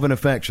was? Oh, Love and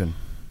Affection.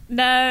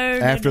 No.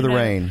 After the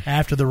Rain.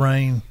 After the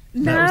rain.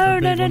 No, That was the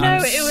no, big no.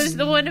 one. It was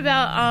the one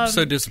about I'm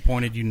so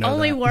disappointed you know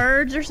only that.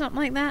 words or something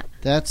like that.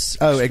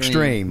 That's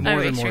Extreme. More Oh,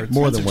 than extreme. words.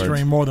 More That's than words.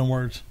 extreme, more than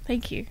words.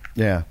 Thank you.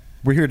 Yeah,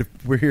 we're here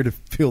to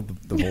fill the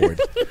void.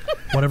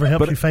 Whatever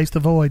helps you face the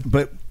void.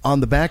 But on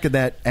the back of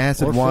that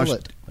acid Or wash fill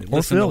it.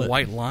 Listen fill to it.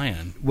 White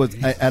Lion. was,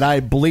 and I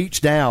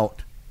bleached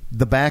out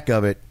the back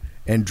of it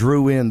and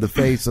drew in the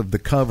face of the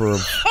cover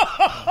of.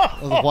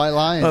 of the White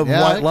Lion. Of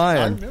Yeah, White I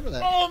Lion. remember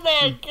that. Oh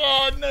my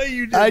God! No,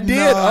 you did. I did.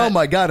 not. Oh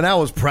my God! And I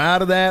was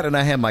proud of that. And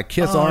I had my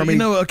Kiss Oh, Army. you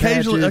know,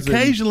 occasionally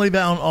patches and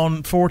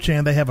on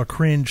 4chan they have a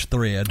cringe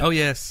thread. Oh,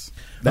 yes.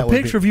 that a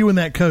would picture of you in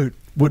that coat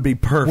would be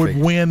perfect. would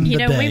win You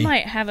the know, day. we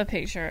might have a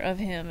picture of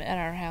him at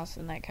our house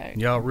in that coat.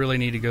 Y'all really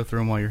need to go through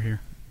them while you're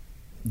here.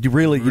 You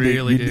really do.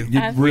 You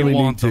I really We need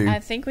want to. them. I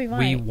think we might.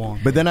 We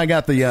want. But then I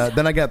got the.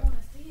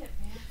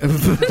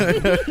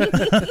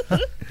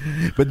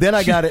 But then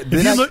I got it.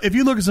 Then If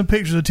you look at some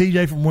pictures of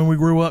TJ from when we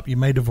grew up, you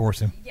may divorce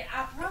him.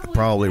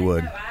 Probably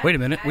would. Wait a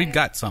minute. We've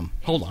got some.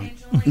 Hold on.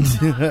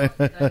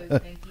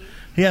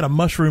 He had a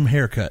mushroom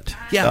haircut.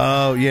 Yeah.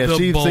 Oh yeah, The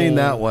she's Bowl, seen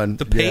that one.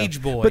 The Yeah.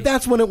 Page Boy. But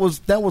that's when it was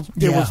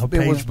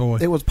Page Boy.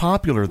 it was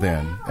popular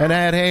then, and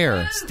had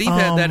hair. Steve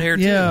had that hair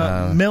too.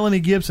 Yeah, Melanie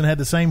Gibson had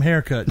the same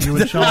haircut. You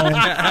and Sean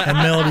and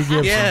Melanie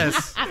Gibson.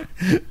 Yes.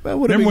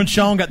 Remember when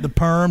Sean got the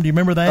perm? Do you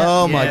remember that?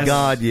 Oh my Yes.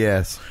 God,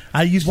 yes.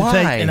 I used to Why?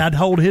 take, and I'd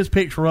hold his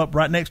picture up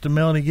right next to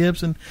Melanie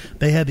Gibson.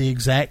 They had the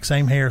exact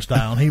same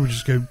hairstyle, and he would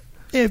just go,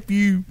 If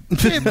you, I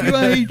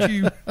hate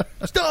you.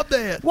 Stop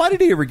that. Why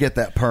did he ever get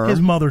that perm? His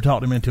mother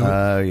talked him into it.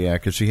 Oh yeah,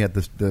 because she had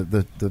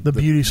the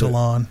beauty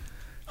salon.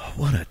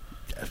 What a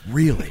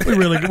really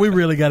We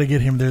really got to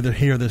get him there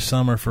here this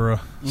summer for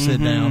a sit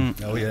down.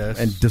 Oh, yes.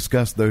 and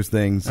discuss those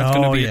things. That's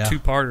going to be yeah. a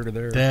two-parter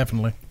there.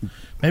 Definitely.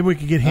 Maybe we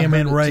could get him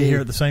and Ray here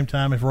at the same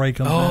time if Ray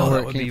comes Oh, down.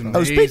 that would be amazing.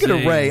 Oh, speaking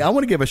of Ray, I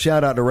want to give a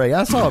shout out to Ray.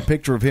 I saw a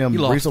picture of him He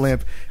lost. recently.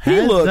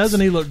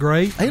 Doesn't he look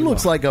great? He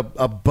looks like a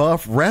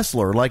buff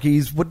wrestler. Like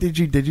he's what did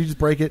you just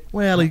break it?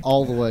 Well,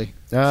 all the way.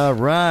 All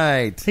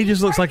right. he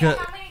just looks like a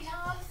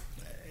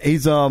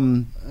He's It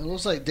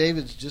looks like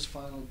David's just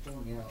finally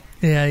pulling out.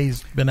 yeah.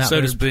 He's been out So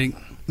there. to speak.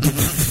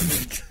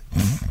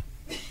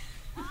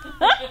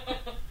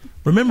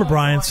 Remember,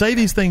 Brian, say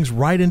these things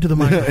right into the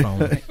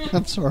microphone.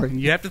 I'm sorry.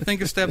 You have to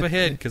think a step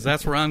ahead because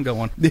that's where I'm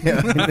going.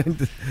 yeah.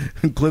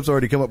 Cliff's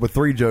already come up with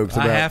 3 jokes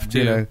about I have to.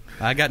 you know.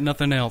 I got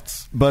nothing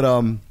else. But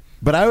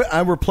I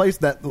replaced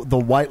the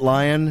white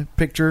lion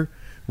picture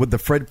with the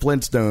Fred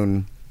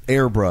Flintstone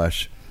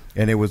airbrush,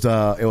 and it was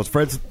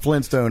Fred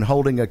Flintstone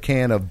holding a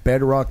can of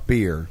Bedrock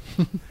beer,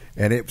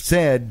 and it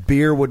said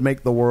beer would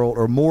make the world,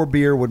 or more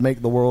beer would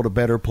make the world a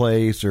better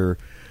place, or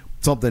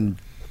something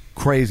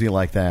crazy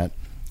like that.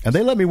 And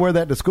they let me wear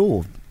that to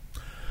school.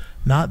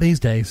 Not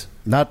these days.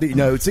 Not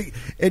the see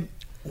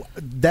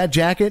that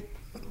jacket.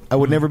 I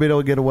would never be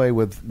able to get away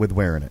with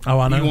wearing it. Oh,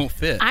 I know. You won't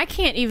fit. I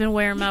can't even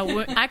wear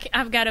my.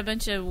 I've got a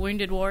bunch of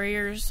Wounded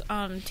Warriors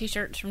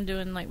T-shirts from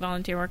doing like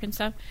volunteer work and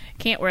stuff.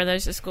 Can't wear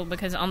those to school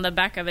because on the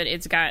back of it,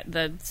 it's got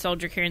the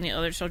soldier carrying the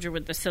other soldier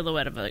with the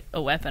silhouette of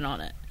a weapon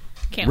on it.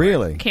 Can't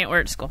Really? can't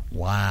wear it to school.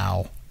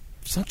 Wow.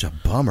 Such a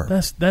bummer.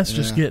 That's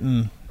just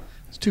getting.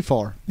 It's too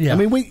far. Yeah. I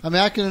mean,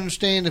 I can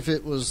understand if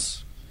it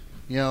was,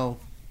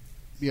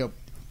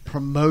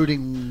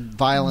 promoting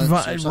violence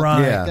or something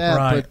right, like that,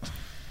 right. but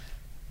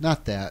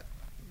not that.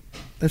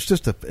 it's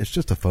just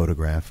a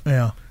photograph.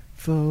 Yeah.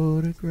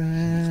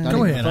 Photograph. Not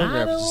Go even ahead. a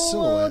photograph, it's a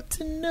silhouette.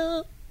 to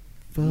know.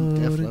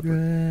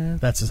 Photograph.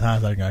 That's as high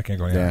as I can't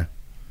go. Yeah.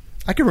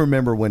 I can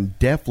remember when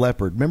Def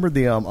Leppard. Remember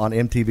the on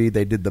MTV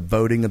they did the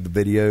voting of the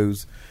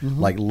videos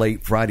like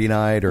late Friday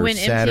night or When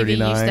Saturday MTV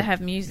night. used to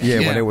have music. Yeah,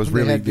 when Yeah. it was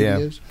When they really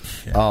had yeah.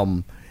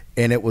 videos.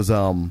 And it was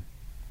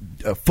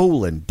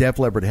fooling. Def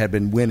Leppard had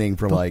been winning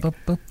for like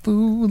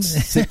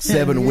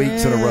 6-7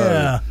 weeks in a row,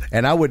 Yeah.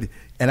 and I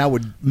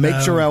would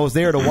make sure I was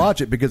there to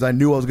watch it because I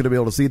knew I was going to be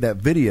able to see that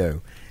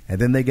video. And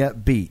then they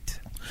got beat.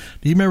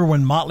 Do you remember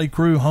when Motley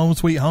Crue "Home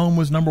Sweet Home"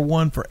 was number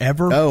one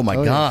forever? Oh my Oh,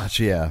 yeah. gosh,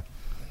 yeah.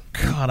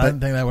 God, I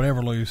didn't think that would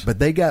ever lose. But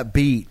they got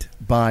beat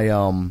by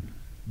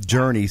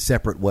Journey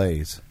Separate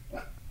Ways.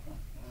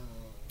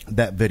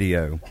 That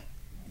video.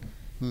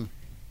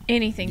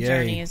 Anything Yay.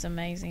 Journey is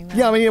amazing. Though.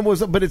 Yeah, I mean it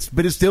was, but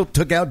it still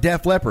took out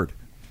Def Leppard,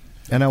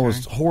 and I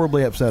was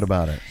horribly upset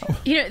about it.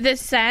 You know, the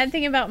sad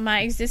thing about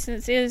my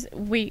existence is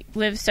we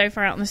lived so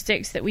far out in the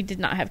sticks that we did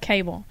not have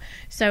cable.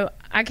 So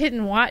I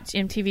couldn't watch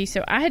MTV.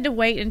 So I had to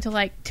wait until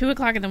like 2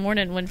 o'clock in the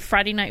morning when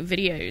Friday night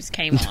videos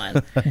came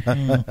on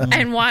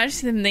and watch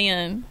them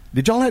then.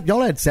 Did y'all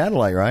had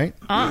satellite, right?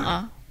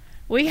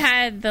 We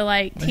had the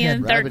like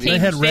 10, 13, They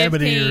had 15,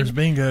 rabbit ears,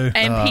 bingo.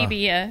 and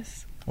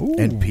PBS. Ooh.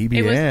 And It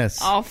PBS. was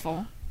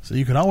awful. So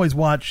you could always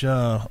watch.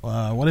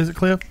 What is it,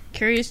 Cliff?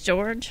 Curious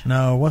George.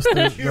 No, what's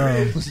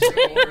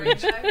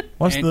the?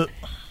 What's And- the?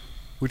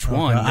 Which Oh,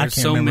 one? God, I There's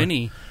can't so remember.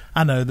 many.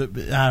 I know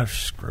that.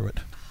 Screw it.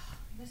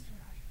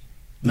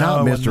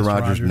 Not No, it wasn't Mr.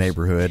 Rogers'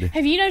 Neighborhood.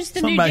 Have you noticed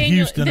the Something new about Daniel?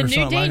 Houston The or new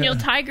something like Daniel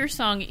that. Tiger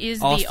song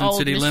is Austin the old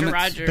City Mr. Limits?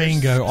 Rogers.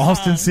 Bingo.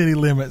 Austin City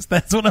Limits.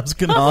 That's what I was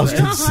going to.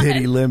 Austin God.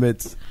 City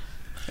Limits.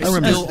 It's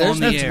remember- still There's on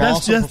the some air.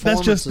 awesome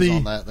that's just the- performances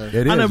on that, though.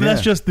 It is, I know, but yeah.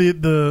 that's just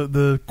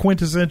the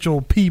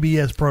quintessential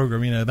PBS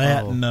program. You know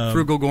that and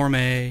Frugal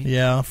Gourmet.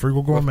 yeah,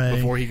 Frugal Gourmet.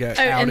 Before he got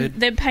Oh, outed.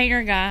 and the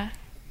painter guy.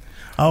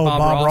 Oh, Bob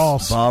Bob Ross.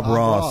 Ross. Bob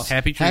Ross.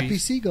 Happy Trees. Happy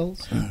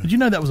Seagulls. Did you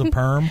know that was a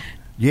perm?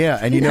 Yeah,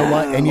 and you know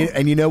what?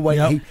 And you know what?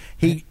 Yep.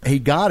 He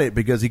got it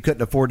because he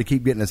couldn't afford to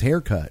keep getting his hair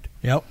cut.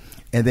 Yep.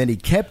 And then he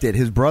kept it.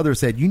 His brother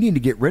said, "You need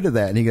to get rid of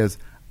that." And he goes,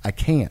 "I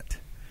can't."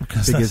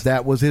 Because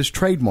that was his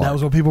trademark. That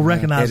was what people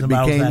recognized And him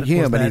it about. became was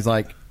him, that- and he's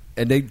like,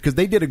 and because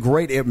they did a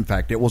great. In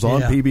fact, it was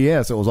on Yeah.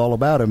 PBS. It was all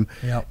about him.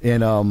 Yep.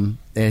 And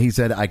he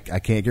said, I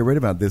can't get rid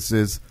of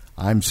it.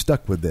 I'm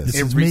stuck with this.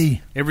 This is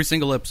me. Every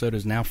single episode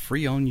is now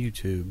free on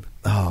YouTube.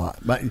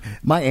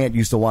 My aunt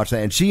used to watch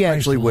that, and she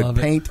actually to would love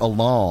it. paint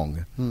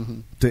along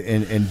and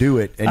do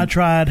it. And I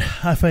tried.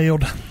 I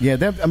failed. yeah,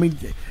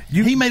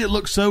 He made it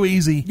look so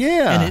easy.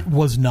 Yeah. And it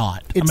was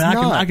not. It's I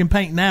not. can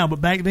paint now, but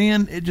back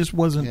then it just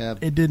wasn't. Yeah,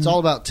 It didn't. It's all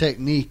about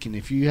technique, and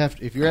if you're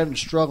having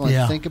struggle and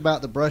Yeah. think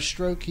about the brush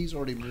stroke, he's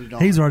already moved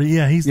on. He's already.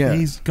 Yeah. Yeah.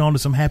 He's gone to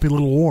some happy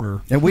little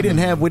water. And we didn't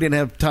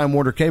have Time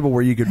Warner cable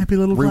where you could Happy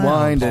little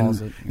rewind clown. and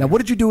Pause it. now what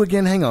did you do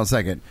again? Hang on a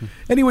second.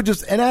 And he would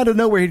just out of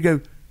nowhere he'd go,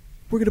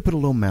 "We're going to put a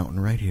little mountain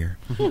right here."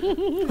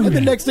 And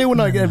the next day when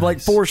I get like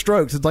 4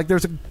 strokes, it's like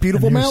there's a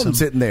beautiful And here's mountain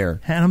some- sitting there.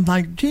 And I'm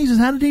like, Jesus,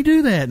 how did he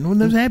do that? And when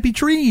those happy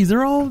trees, they're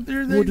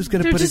We're just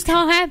going to They're put just it.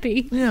 all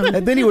happy. yeah.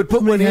 And then he would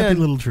put How one many happy in.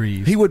 little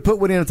trees. He would put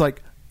one in. It's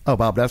like, "Oh,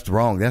 Bob, that's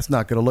wrong. That's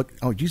not going to look."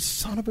 Oh, you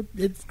son of a!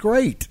 It's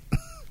great.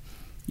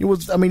 It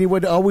was. I mean, he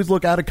would always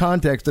look out of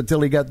context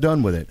until he got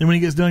done with it. And when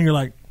he gets done, you're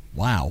like,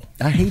 wow.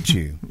 I hate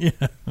you. Yeah.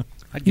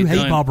 I'd You get hate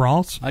done- Bob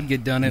Ross? I'd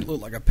get done. It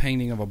looked like a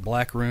painting of a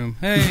black room.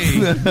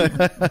 Hey,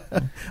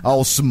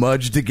 All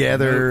smudged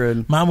together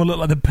and. Mine would look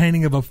like the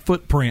painting of a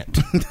footprint.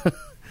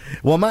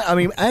 Well, my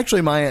aunt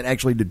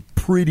actually did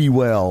pretty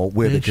well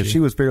with it Did because she? she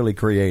was fairly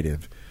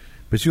creative,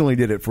 but she only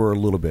did it for a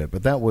little bit.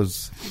 But that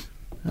was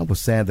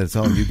sad that it's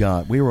all you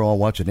got. We were all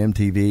watching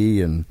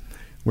MTV and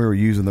we were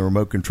using the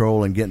remote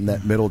control and getting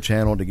that middle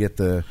channel to get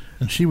the.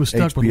 And she was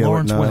stuck with HBO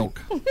at Lawrence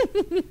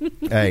night.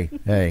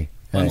 Welk.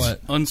 Hey,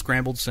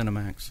 unscrambled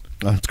Cinemax.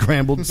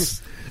 Unscrambled. I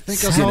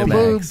think I saw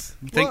boob.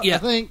 Yeah. I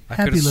think, I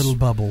Happy could've little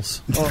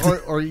bubbles.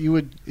 or you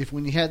would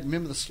when you had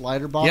remember the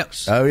slider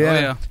box. Oh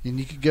yeah. And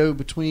you could go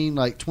between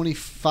like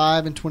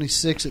 25 and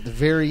 26 at the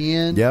very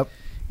end. Yep.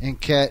 And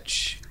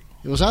catch.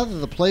 It was either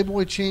the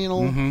Playboy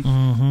channel,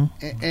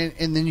 Mm-hmm.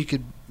 and then you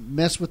could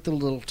mess with the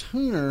little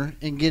tuner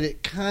and get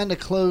it kind of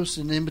close,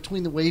 and in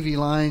between the wavy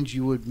lines,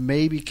 you would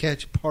maybe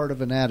catch part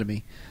of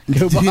anatomy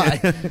go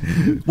by.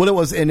 Well,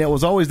 it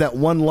was always that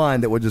one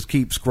line that would just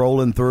keep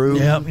scrolling through.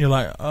 Yep. You're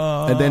like,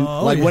 And then,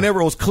 yeah.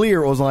 whenever it was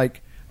clear, it was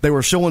like they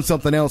were showing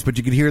something else, but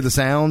you could hear the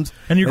sounds.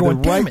 And you're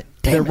going, then damn it.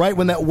 then right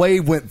when that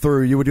wave went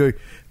through, you would go,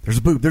 "There's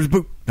a boob. There's a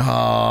boob."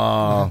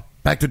 Ah,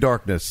 back to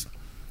darkness.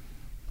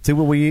 See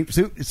what we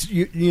see.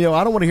 You know,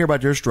 I don't want to hear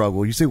about your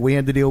struggle. You see what we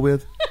had to deal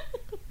with.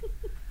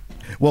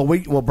 Well,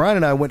 Brian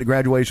and I went to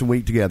graduation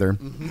week together.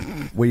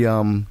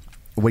 Mm-hmm.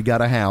 We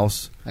got a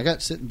house. I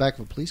got sitting back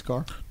of a police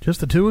car. Just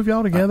the two of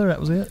y'all together? That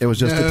was it? It was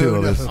just the two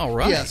of us. All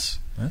right. Yes.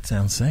 That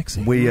sounds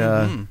sexy.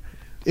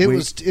 It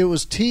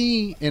was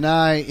T and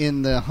I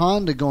in the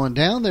Honda going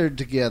down there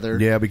together.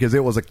 Yeah, because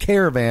it was a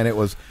caravan. It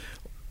was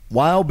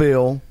Wild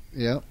Bill.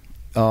 Yep.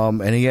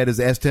 And he had his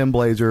S10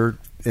 Blazer.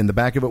 In the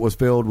back of it was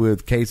filled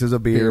with cases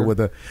of beer.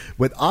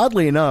 With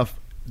oddly enough,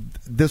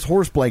 this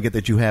horse blanket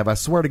that you have. I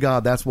swear to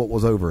God, that's what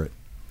was over it.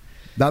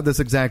 Not this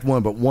exact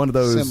one, but one of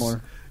those.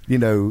 Similar. You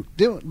know,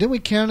 Didn't we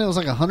count? It was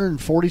like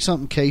 140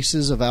 something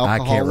cases of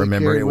alcohol. I can't we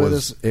remember. carried It with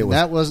was- us. it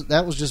And was-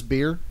 that was just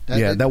beer. that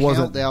didn't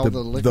wasn't count all the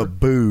liquor. the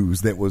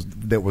booze that was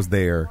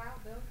there.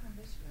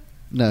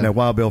 No, No,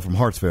 Wild Bill from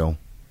Hartsville.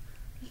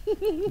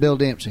 Bill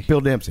Dempsey.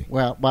 Bill Dempsey.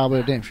 Wow,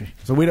 Bill Dempsey.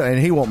 So we don't, and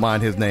he won't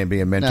mind his name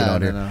being mentioned No, on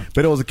no, here. no.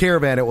 But it was a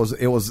caravan. It was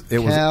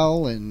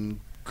Cal and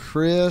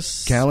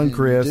Chris. Cal and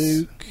Chris.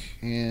 Duke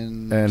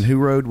and who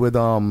rode with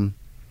now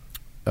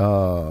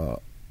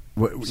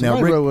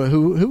somebody Rick, rode with,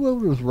 who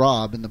rode with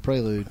Rob in the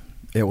Prelude?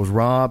 it was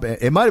Rob.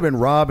 It might have been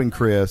Rob and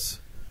Chris.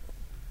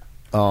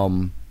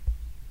 Cal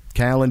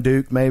and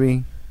Duke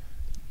maybe.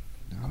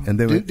 And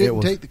then Duke it didn't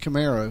was, take the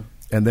Camaro.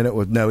 and then it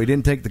was no, he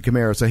didn't take the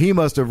Camaro, so he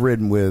must have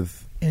ridden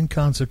with.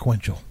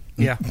 Inconsequential.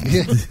 Yeah.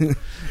 Okay.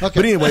 But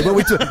anyway,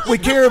 we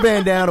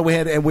caravan down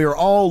and we were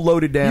all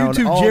loaded down. You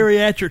two all-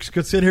 geriatrics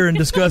could sit here and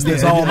discuss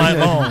this all night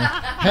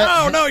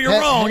long. No, you're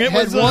wrong. It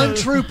Had was one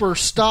trooper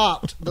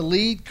stopped the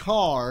lead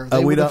car, they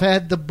we would have don't-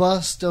 had the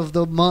bust of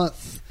the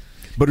month.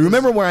 But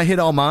remember where I hit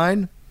all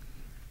mine?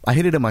 I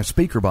hit it in my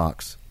speaker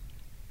box.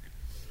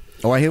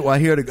 Oh, I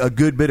hit a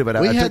good bit of it.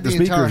 We I had took the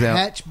the entire speakers out.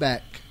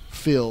 hatchback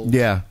filled.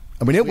 Yeah,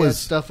 I mean it We had was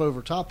stuff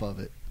over top of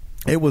it.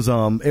 it was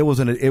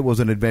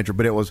an adventure,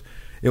 but it was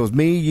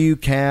me, you,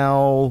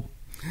 Cal,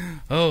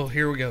 Oh,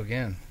 here we go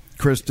again.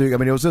 Chris Duke. I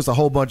mean, it was just a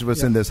whole bunch of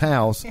us in this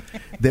house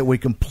that we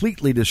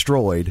completely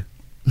destroyed.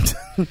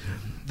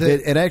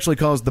 It actually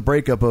caused the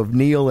breakup of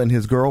Neil and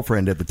his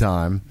girlfriend at the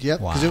time. Yep,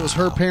 because it was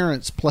her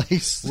parents'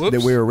 place. Whoops.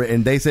 That we were,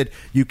 and they said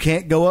you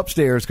can't go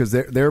upstairs because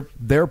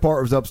their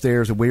part was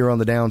upstairs and we were on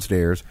the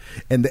downstairs.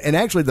 And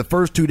actually, the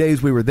first 2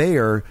 days we were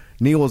there,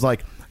 Neil was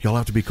like, "Y'all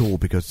have to be cool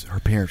because her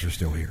parents are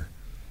still here,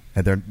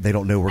 and they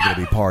don't know we're going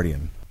to be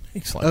partying."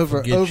 It's like, over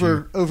forget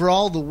you. over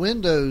all the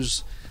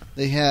windows,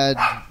 they had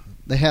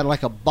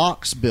like a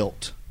box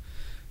built.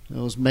 It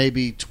was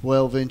maybe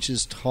 12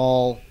 inches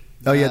tall.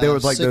 Oh yeah, there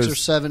was like 6 those or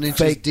 7 inches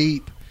fake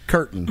deep.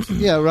 curtains.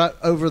 Yeah, right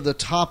over the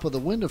top of the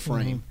window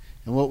frame.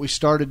 And what we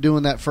started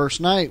doing that first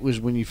night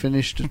was when you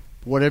finished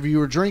whatever you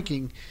were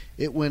drinking,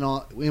 it went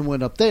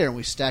up there, and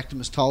we stacked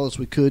them as tall as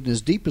we could and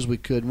as deep as we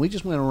could, and we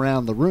just went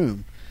around the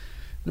room.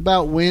 And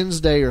about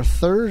Wednesday or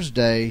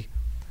Thursday,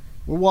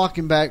 we're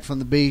walking back from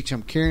the beach.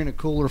 I'm carrying a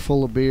cooler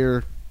full of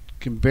beer,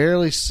 can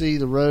barely see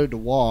the road to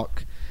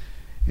walk,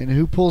 And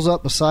who pulls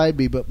up beside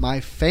me but my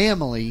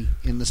family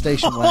in the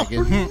station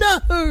wagon?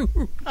 No.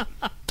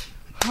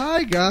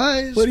 Hi,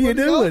 guys. What are you y'all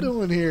doing?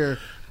 doing here?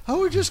 Oh,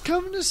 we're just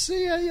coming to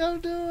see how y'all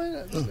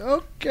doing.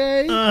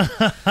 Okay.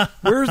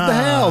 Where's the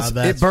house?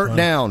 That's It burnt funny.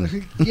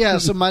 down. Yeah,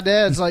 so my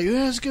dad's like,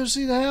 yeah, let's go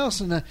see the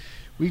house. And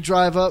we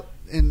drive up,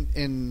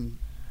 and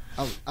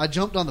I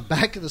jumped on the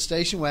back of the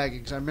station wagon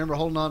because I remember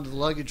holding on to the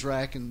luggage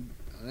rack and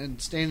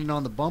standing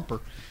on the bumper.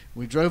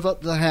 We drove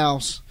up to the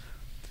house,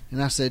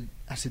 and I said,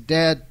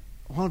 Dad,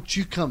 why don't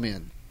you come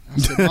in? I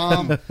said,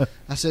 Mom,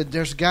 I said,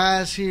 there's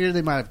guys here.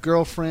 They might have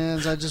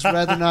girlfriends. I'd just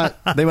rather not.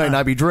 They might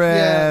not be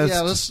dressed.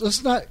 Yeah,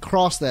 let's not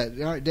cross that.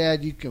 All right,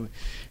 Dad, you come.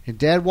 And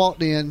Dad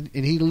walked in,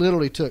 and he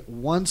literally took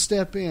one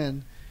step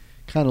in,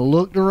 kind of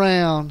looked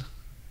around,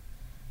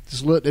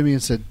 just looked at me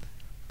and said,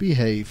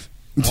 behave.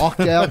 Walked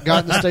out,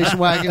 got in the station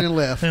wagon, and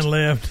left. And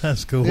left.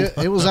 That's cool.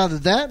 It was either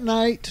that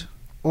night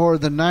or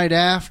the night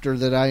after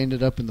that I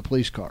ended up in the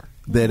police car.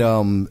 That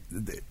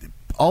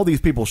all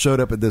these people showed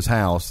up at this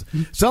house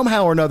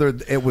somehow or another.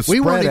 It was We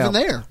spread weren't even out.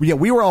 there. Yeah,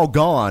 we were all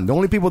gone. The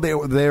only people that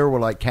were there were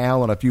like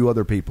Cal and a few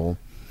other people.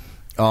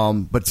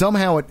 But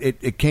somehow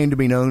it came to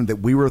be known that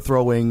we were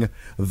throwing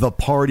the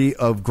party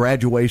of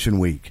graduation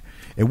week,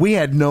 and we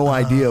had no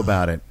idea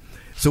about it.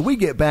 So we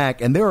get back,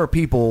 and there are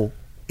people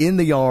in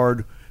the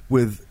yard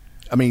with,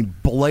 I mean,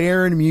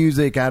 blaring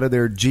music out of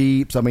their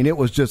Jeeps. I mean, it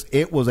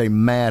was a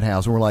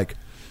madhouse. And we're like,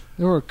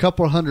 There were a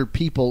couple of hundred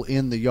people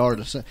in the yard.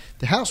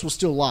 The house was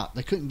still locked.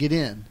 They couldn't get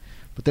in,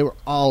 but they were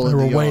all in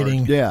the yard.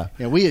 waiting. yeah.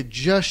 Yeah, we had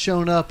just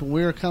shown up, and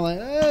we were kind of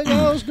like, hey,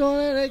 guys, what's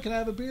going on? Hey, can I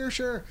have a beer?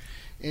 Sure.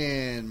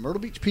 And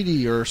Myrtle Beach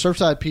PD or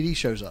Surfside PD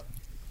shows up.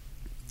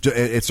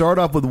 It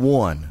started off with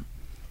one.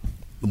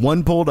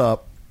 One pulled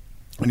up,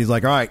 and he's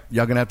like, all right,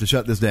 y'all going to have to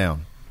shut this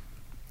down.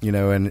 You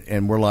know,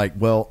 and we're like,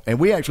 well, and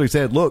we actually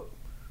said, look,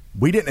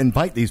 we didn't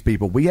invite these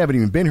people. We haven't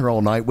even been here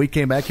all night. We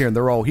came back here, and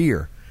they're all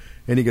here.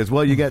 And he goes,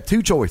 well, you got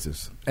two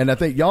choices. And I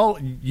think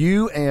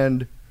you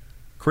and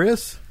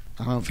Chris,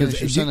 I don't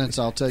finish your sentence,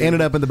 I'll tell you. ended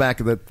up in the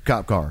back of the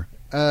cop car.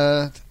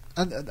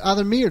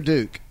 Either me or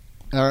Duke.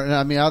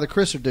 Either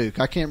Chris or Duke.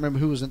 I can't remember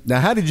who was in. Now,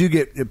 how did you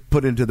get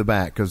put into the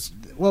back? Because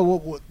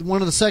Well,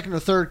 one of the second or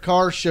third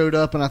cars showed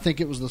up, and I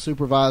think it was the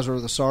supervisor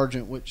or the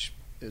sergeant, which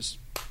is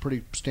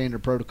pretty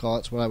standard protocol.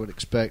 That's what I would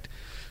expect.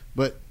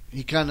 But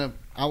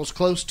I was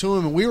close to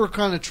him, and we were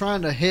kind of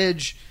trying to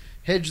hedge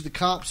the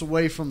cops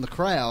away from the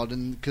crowd,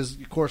 and because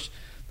of course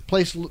the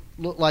place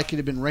looked like it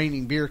had been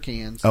raining beer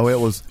cans. it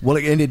was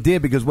and it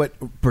did, because what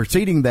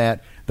preceding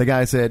that, the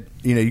guy said,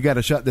 you got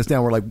to shut this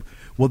down. We're like,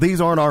 well,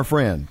 these aren't our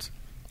friends.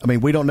 I mean,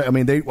 we don't know. I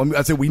mean,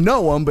 I said we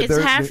know them, but It's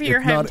they're half of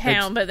your not-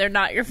 hometown, but they're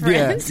not your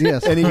friends. Yeah,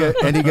 Yes.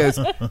 And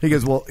he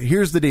goes, well,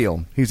 here's the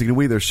deal. He said,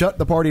 we either shut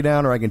the party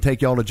down or I can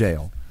take y'all to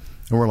jail.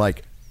 And we're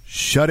like,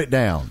 shut it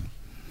down.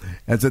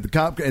 And so the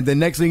cop, and then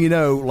next thing you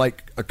know,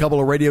 like a couple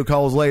of radio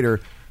calls later,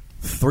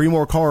 3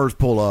 more cars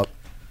pull up,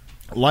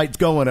 lights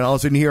going, and all of a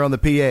sudden you hear on the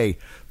PA,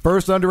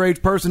 first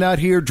underage person out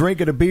here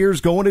drinking a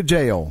beer's going to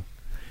jail.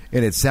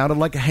 And it sounded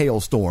like a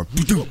hailstorm.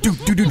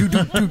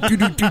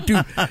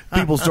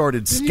 People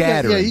started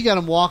scattering. You got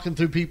them walking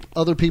through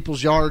other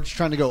people's yards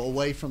trying to go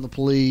away from the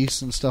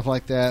police and stuff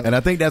like that. And I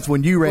think that's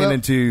when you ran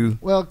into...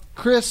 Well,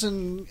 Chris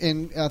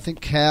and I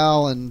think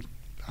Cal and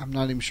I'm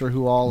not even sure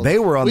who all. They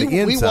were on the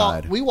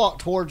inside. We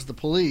walked towards the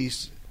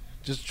police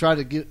just to try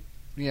to get,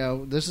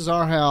 this is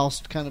our house,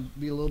 to kind of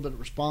be a little bit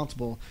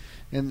responsible.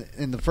 And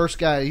the first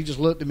guy, he just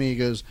looked at me, he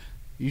goes,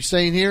 you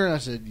staying here? And I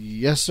said,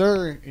 yes,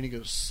 sir. And he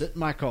goes, sit in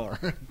my car.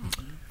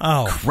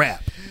 Oh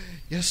crap!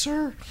 Yes,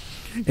 sir.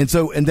 And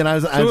then I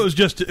was.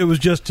 it was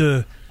just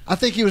to. I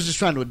think he was just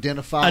trying to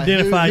identify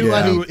who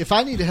I need. If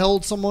I need to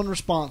hold someone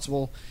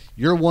responsible,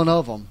 you're one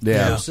of them.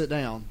 Yeah. So sit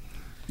down.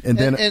 And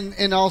then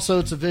and also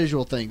it's a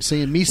visual thing.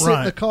 Seeing me sit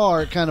in the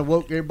car, it kind of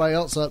woke everybody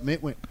else up, and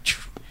it went.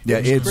 yeah,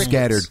 was it crickets.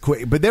 scattered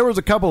quick. But there was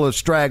a couple of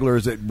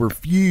stragglers that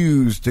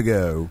refused to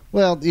go.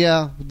 Well,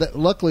 yeah.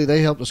 Luckily,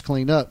 they helped us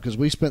clean up because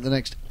we spent the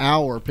next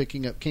hour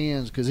picking up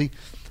cans because they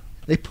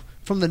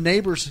from the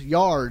neighbor's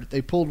yard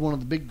they pulled one of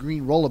the big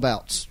green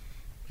rollabouts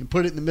and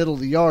put it in the middle of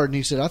the yard, and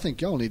he said, I think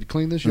y'all need to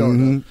clean this yard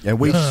up. And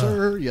we, yes,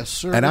 sir. Yes,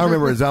 sir. And I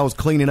remember as I was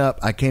cleaning up,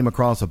 I came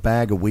across a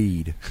bag of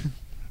weed.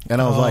 And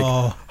I was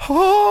like,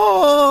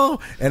 oh,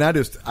 and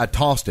I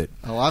tossed it.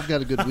 Oh, I've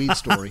got a good weed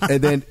story.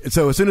 And then,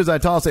 so as soon as I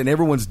toss it and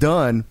everyone's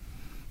done,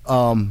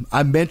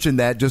 I mentioned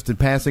that just in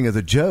passing as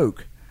a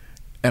joke.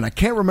 And I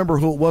can't remember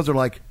who it was. They're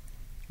like,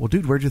 well,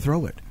 dude, where'd you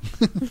throw it?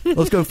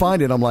 Let's go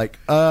find it. I'm like,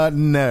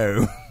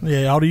 no.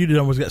 Yeah, all you did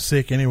was got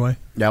sick anyway.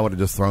 Yeah, I would have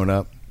just thrown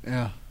up.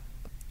 Yeah.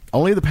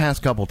 Only the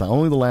past couple times.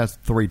 Only the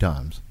last 3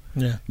 times.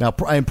 Yeah. Now,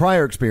 in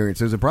prior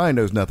experiences, and Brian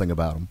knows nothing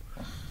about them.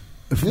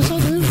 Yes,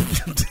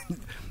 I do.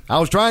 I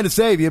was trying to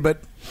save you,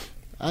 but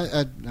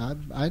I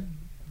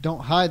don't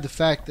hide the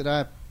fact that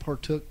I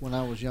partook when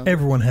I was younger.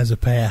 Everyone has a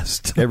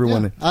past.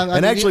 everyone. Yeah.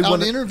 And actually, on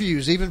when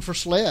interviews, even for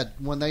SLED,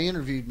 when they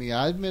interviewed me,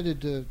 I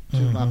admitted to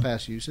my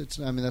past use.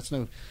 That's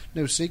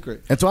no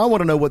secret. and so I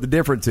want to know what the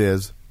difference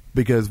is,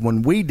 because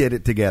when we did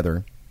it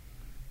together,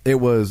 it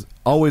was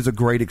always a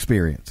great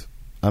experience.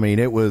 I mean,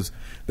 there was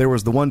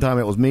the one time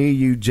it was me,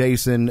 you,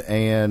 Jason,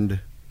 and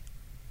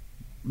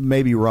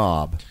maybe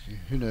Rob.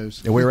 Who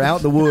knows? And we were out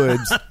in the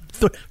woods.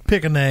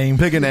 Pick a name.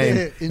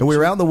 And we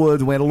were out in the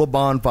woods. We had a little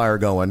bonfire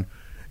going.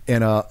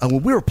 And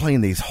when we were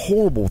playing these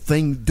horrible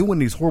things, doing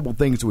these horrible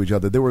things to each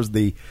other, there was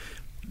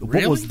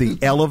what was the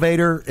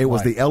elevator? It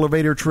was the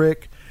elevator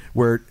trick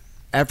where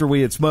after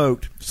we had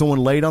smoked, someone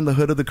laid on the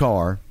hood of the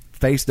car,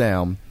 face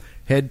down,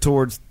 head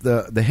towards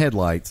the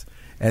headlights,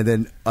 and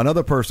then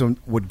another person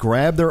would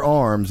grab their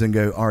arms and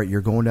go, all right, you're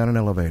going down an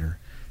elevator.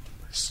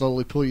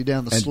 Slowly pull you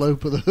down the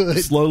slope of the hood.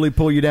 Slowly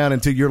pull you down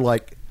until you're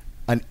like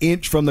an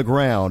inch from the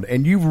ground,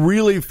 and you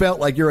really felt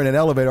like you're in an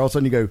elevator. All of a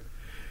sudden you go,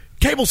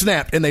 cable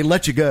snapped, and they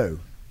let you go.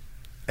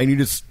 And you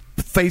just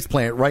face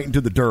plant right into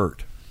the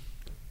dirt.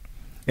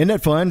 Isn't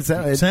that fun?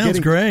 Sounds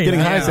great. Getting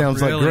high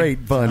sounds like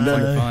great fun.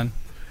 Fun.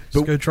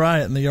 Let's go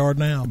try it in the yard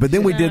now. But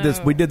then we did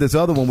this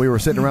other one. We were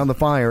sitting around the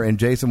fire, and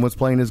Jason was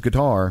playing his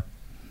guitar.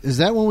 Is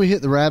that when we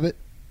hit the rabbit?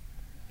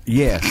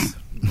 Yes.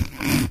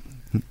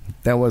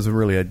 That wasn't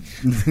really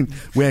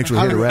we actually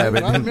hit a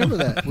rabbit. I remember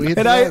that. We hit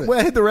the rabbit. rabbit.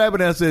 I hit the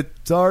rabbit, and I said,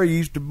 sorry,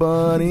 Easter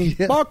Bunny.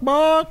 Yeah. Bark,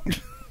 bark.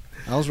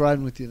 I was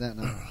riding with you that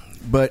night.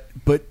 But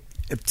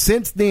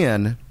since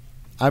then,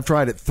 I've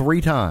tried it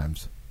 3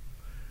 times.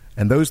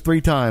 And those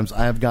 3 times,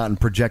 I have gotten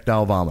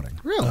projectile vomiting.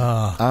 Really?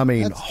 I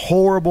mean,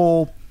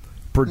 horrible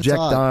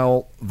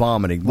projectile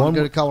vomiting. Want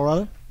to go to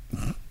Colorado?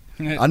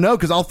 I know,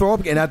 because I'll throw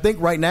up. And I think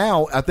right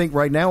now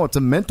it's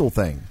a mental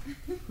thing.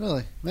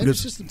 Really? Maybe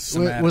it's just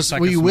somatic,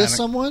 were you with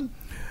someone?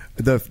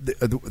 The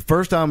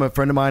first time a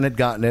friend of mine had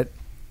gotten it,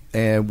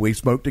 and we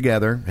smoked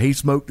together. He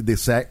smoked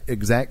the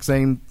exact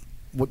same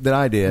that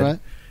I did. Right.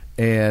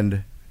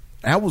 And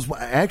I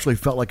actually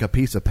felt like a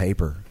piece of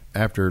paper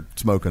after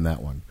smoking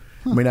that one.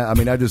 I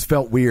mean, I just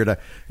felt weird.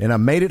 And I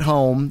made it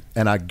home,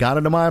 and I got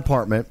into my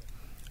apartment,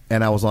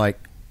 and I was like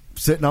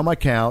sitting on my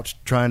couch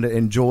trying to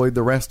enjoy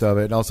the rest of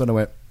it. And all of a sudden I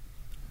went,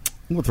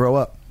 I'm going to throw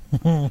up.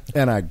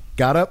 And I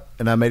got up,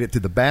 and I made it to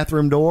the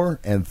bathroom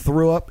door and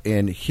threw up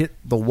and hit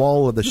the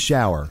wall of the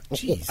shower.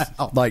 Jeez.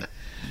 Wow.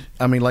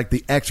 Like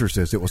The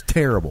Exorcist. It was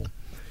terrible.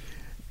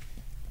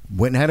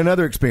 Went and had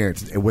another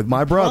experience with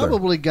my brother.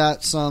 Probably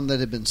got some that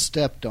had been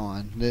stepped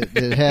on that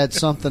had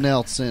something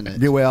else in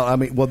it. Yeah,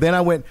 then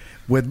I went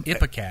with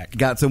Ipecac.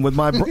 Got some with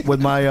my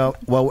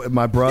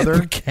my brother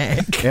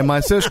Ipecac. and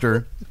my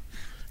sister.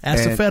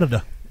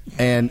 Asafoetida.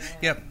 And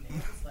Yep.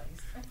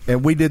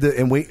 And we did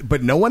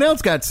but no one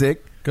else got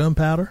sick.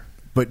 Gunpowder.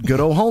 But good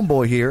old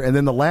homeboy here. And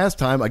then the last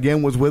time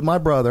again was with my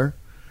brother.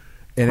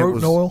 And Roten it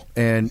was oil.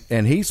 And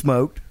he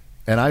smoked,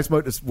 and I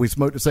smoked. We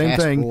smoked the same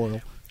Castor thing.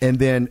 oil. And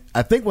then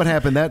I think what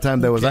happened that time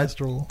though was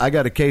Castor oil. I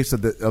got a case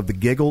of the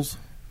giggles,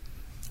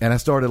 and I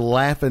started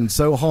laughing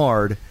so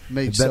hard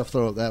Made yourself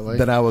throw up that way.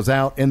 that I was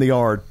out in the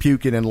yard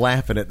puking and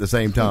laughing at the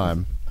same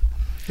time.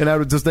 And I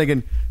was just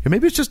thinking,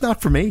 maybe it's just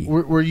not for me.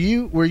 Were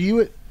you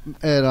at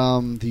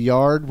the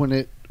yard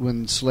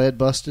when Sled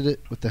busted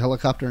it with the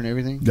helicopter and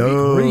everything?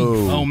 No.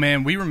 Oh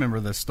man, we remember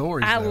the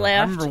stories. I though. left.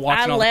 I remember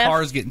watching all the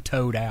cars getting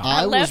towed out.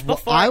 I left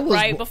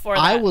right before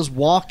that. I was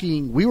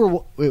walking.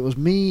 It was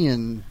me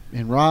and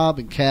Rob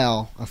and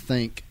Cal. I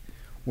think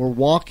were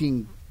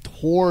walking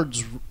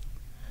towards.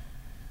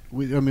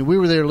 We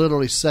were there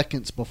literally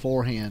seconds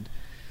beforehand.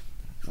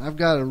 I've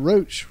got a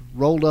roach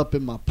rolled up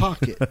in my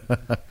pocket.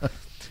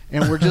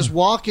 And we're just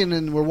walking,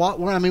 and we're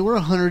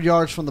 100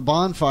 yards from the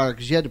bonfire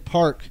because you had to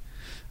park.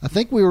 I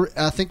think we were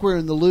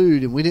in the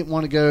Lude, and we didn't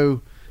want to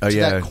go to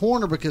that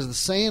corner because the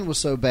sand was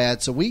so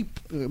bad. So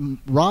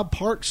Rob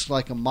parks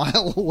like a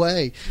mile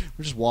away.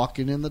 We're just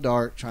walking in the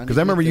dark trying. Because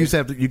I remember you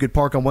could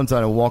park on one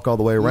side and walk all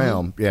the way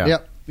around. Mm-hmm. Yeah.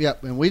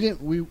 Yep. And we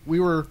didn't. We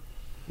were.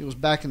 It was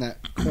back in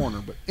that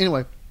corner, but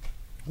anyway,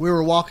 we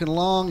were walking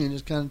along and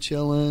just kind of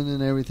chilling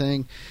and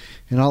everything,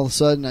 and all of a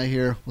sudden I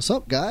hear, "What's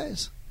up,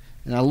 guys?"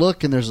 And I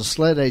look, and there's a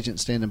sled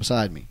agent standing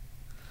beside me.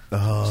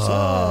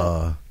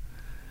 And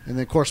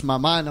then, of course, in my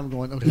mind, I'm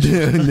going, "Okay."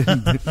 And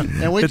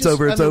It's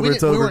over.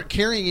 We weren't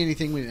carrying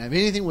anything. We didn't have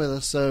anything with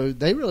us, so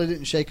they really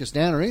didn't shake us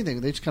down or anything.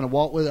 They just kind of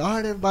walked with it. All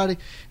right, everybody.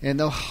 And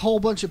a whole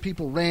bunch of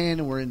people ran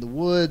and were in the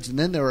woods. And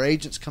then there were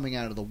agents coming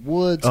out of the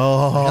woods.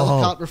 Oh. A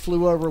helicopter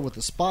flew over with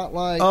a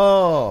spotlight.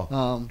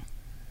 Oh.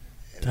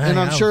 And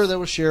I'm sure there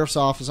was sheriff's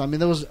office. I mean,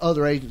 there was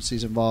other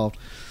agencies involved.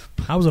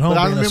 I was at home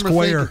in a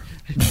square.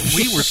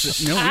 we were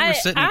sitting at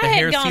the I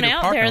Harris had gone Theater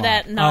out parking there lot.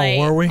 that night.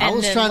 Oh, were we? And I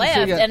was then trying to left,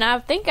 figure out- and I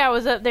think I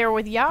was up there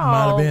with Might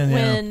y'all have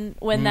been,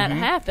 when that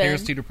happened.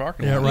 Harris Theater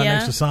parking Yeah, lot. right Yeah.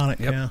 next to Sonic.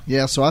 Yep. Yeah.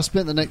 Yeah, so I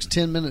spent the next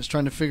 10 minutes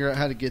trying to figure out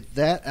how to get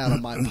that out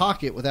of my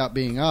pocket without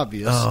being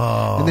obvious,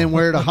 and then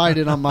where to hide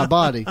it on my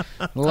body.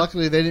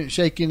 Luckily, they didn't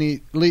shake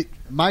any.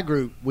 My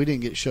group, we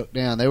didn't get shook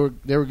down. They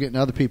were getting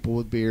other people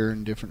with beer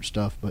and different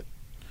stuff, but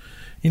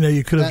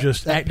You could have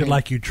just that acted pain.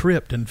 like you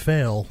tripped and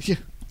fell. yeah.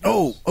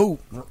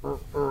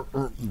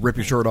 Rip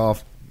your shirt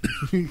off,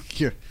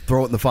 Yeah.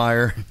 throw it in the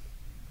fire,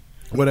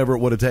 whatever it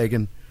would have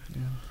taken.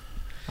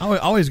 I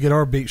always get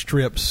our beach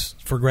trips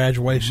for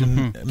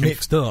graduation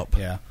mixed up.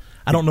 Yeah.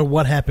 I don't know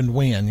what happened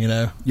when.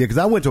 Yeah, because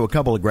I went to a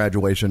couple of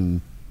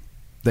graduation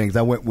things.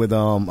 I went with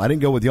I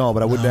didn't go with y'all,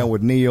 but I went down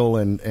with Neil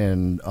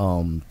and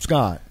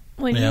Scott.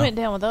 When you went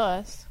down with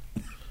us.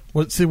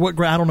 Well, see what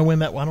I don't know when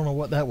that. I don't know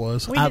what that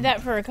was. We did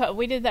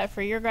that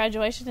for your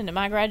graduation and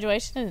my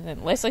graduation and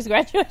then Leslie's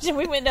graduation.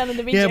 We went down to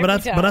the beach. Yeah,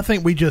 but I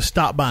think we just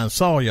stopped by and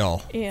saw y'all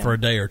for a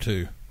day or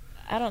two.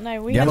 I don't know.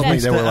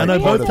 I know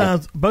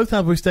both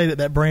times we stayed at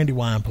that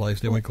Brandywine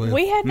place, didn't we, Cliff?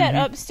 We had that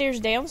upstairs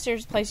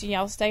downstairs place and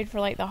y'all stayed for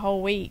like the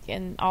whole week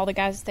and all the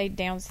guys stayed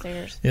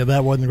downstairs. Yeah,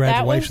 that wasn't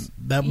graduation.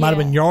 That might have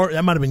been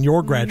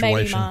your graduation.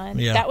 Maybe mine.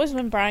 Yeah. That was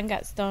when Brian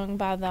got stung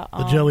by the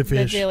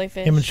jellyfish. The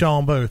jellyfish. Him and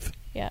Sean both.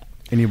 Yeah.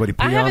 Anybody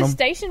pee I have on a them?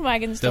 station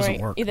wagon story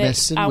Doesn't work.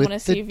 that I want to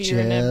see if you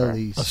remember.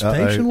 A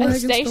station wagon A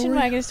station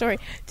wagon story.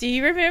 Do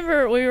you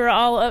remember we were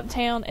all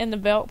uptown in the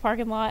Belk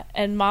parking lot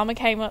and Mama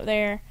came up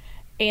there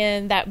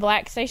in that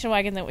black station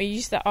wagon that we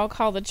used to all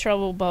call the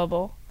Trouble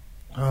Bubble?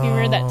 You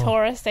remember that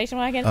Taurus station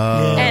wagon?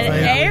 And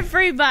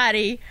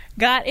everybody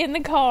got in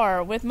the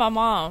car with my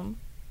mom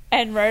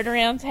and rode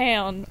around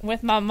town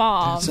with my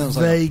mom.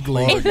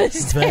 Vaguely. In the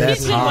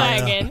station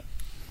wagon.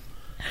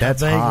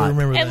 That's vaguely hot.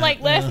 remember And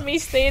that. left me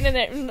standing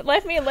there,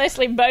 left me and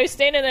Leslie both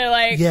standing there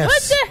like, Yes,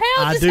 what the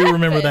hell I just do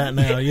remember that happened?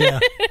 now. Yeah,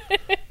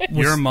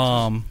 Your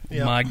mom,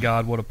 Yeah. my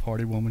God, what a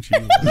party woman she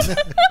was.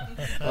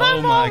 My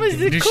mom was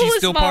the Did coolest she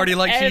still mom party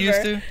like ever. she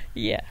used to?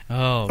 Yeah.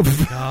 Oh,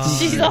 God.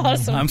 She's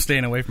awesome. I'm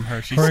staying away from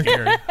her. She's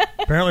scary.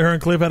 apparently her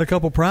and Cliff had a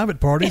couple private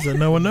parties that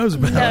no one knows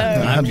about. No.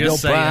 I'm Your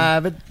just saying.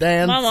 private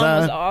dancer. My mom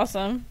was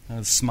awesome.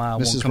 A smile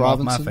Mrs. won't come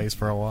Robinson? off my face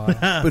for a while.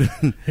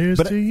 Here's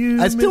But to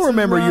you, I still Mrs.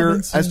 remember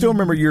Robinson. I still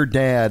remember your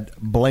dad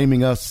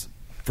blaming us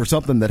for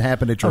something that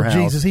happened at your Oh house.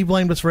 Jesus, he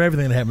blamed us for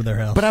everything that happened at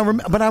their house.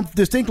 But I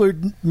distinctly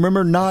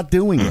remember not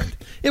doing it.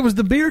 It was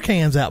the beer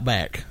cans out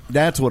back.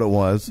 That's what it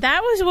was.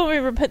 That was when we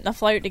were putting the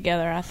float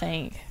together, I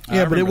think.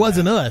 Yeah, but it remember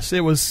wasn't us.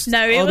 It was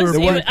No, it other was.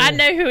 people. I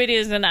know who it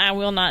is, and I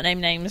will not name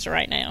names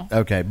right now.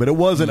 Okay, but it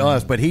wasn't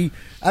us. But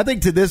I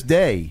think to this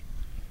day,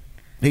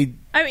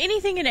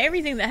 Anything and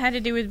everything that had to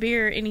do with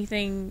beer,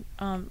 anything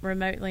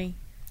remotely.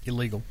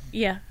 Illegal.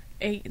 Yeah.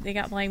 They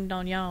got blamed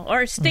on y'all.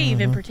 Or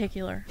Steve in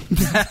particular. Steve.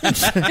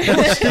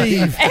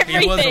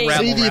 He was a Everything.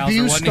 rabble See, the rouser,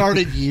 abuse wasn't he?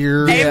 started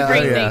years.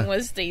 Everything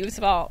was Steve's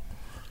fault.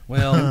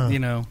 Well,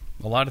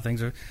 a lot of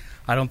things are.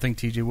 I don't think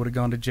TJ would have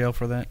gone to jail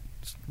for that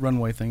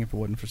runway thing if it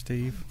wasn't for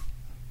Steve.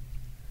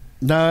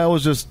 no,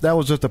 that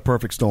was just a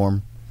perfect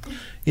storm.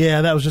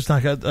 Yeah, that was just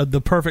like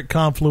the perfect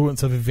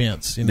confluence of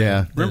events. You know,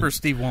 Yeah. that Remember,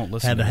 Steve won't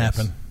listen. had to this.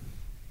 happen.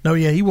 No,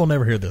 yeah, he will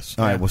never hear this.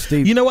 All right, well,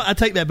 Steve, You know what? I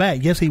take that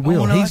back. Yes, he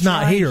will. no, He's that's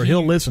not right. here.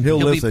 He'll listen. He'll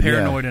He'll listen, be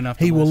paranoid yeah. enough.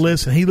 To He will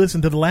listen. He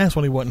listened to the last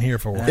one he wasn't here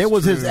for. it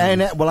was his. true.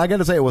 And I got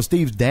to say, it was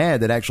Steve's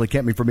dad that actually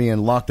kept me from being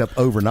locked up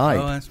overnight.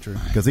 Oh, that's true.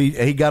 Because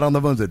he got on the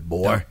phone and said,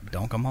 "Boy,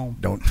 Don't come home.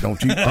 don't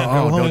you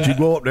don't you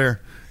go up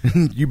there.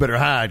 You better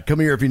hide.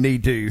 Come here if you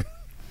need to."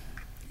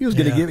 He was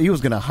Yeah. he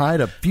was gonna hide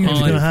a few. He's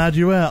going to hide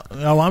you out.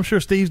 Oh, I'm sure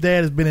Steve's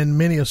dad has been in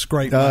many a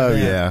scrape. like Oh that,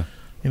 yeah.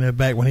 you know,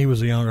 back when he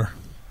was younger.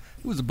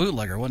 He was a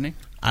bootlegger, wasn't he?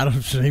 I don't.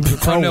 He was Oh, no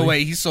probably-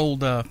 way. He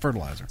sold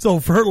fertilizer.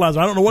 Sold fertilizer.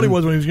 I don't know what he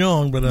was when he was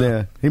young, but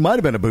Yeah, he might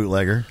have been a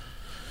bootlegger.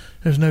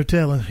 there's no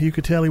telling. You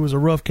could tell he was a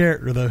rough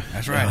character, though.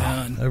 That's right,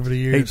 hon. Over the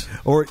years,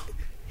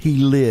 He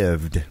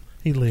lived.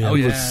 he lived. Oh,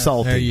 He yeah. was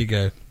salty. There you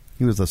go.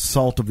 He was a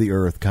salt of the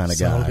earth kind of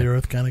Salt guy, of the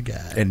earth kind of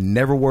guy. and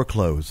never wore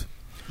clothes.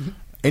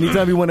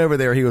 Anytime he went over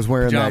there, he was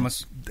wearing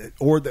Pajamas. the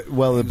was pajama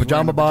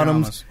wearing the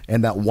bottoms pajamas.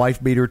 and that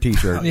wife beater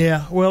T-shirt.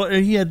 Yeah, well,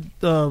 he had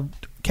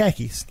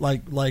khakis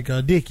like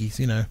Dickies,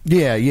 you know.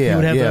 Yeah, He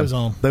would have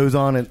those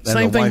on. and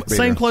Same the thing. wife beater.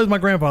 Same clothes my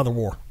grandfather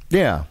wore.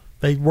 Yeah,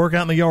 They'd work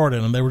out in the yard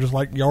in them. They were just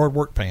like yard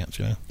work pants,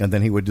 you know. and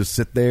then he would just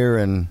sit there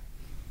and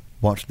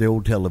watch the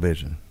old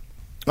television.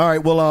 All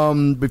right. Well,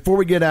 before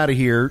we get out of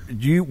here,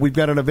 we've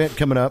got an event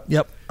coming up.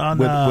 Yep. On,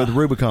 with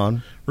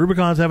Rubicon.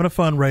 Rubicon's having a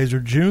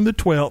fundraiser June the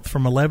 12th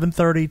from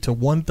 11:30 to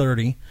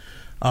 1:30.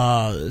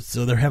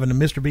 So they're having a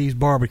Mr. B's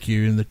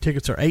barbecue, and the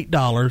tickets are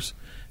 $8.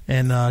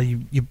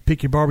 And you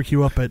pick your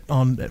barbecue up at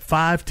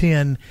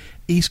 510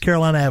 East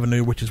Carolina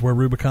Avenue, which is where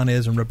Rubicon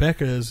is, and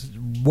Rebecca is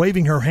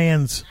waving her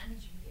hands.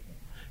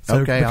 So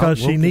Okay, because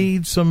she we'll-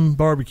 needs some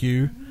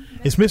barbecue.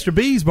 It's Mr.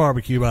 B's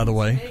barbecue, by the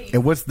way.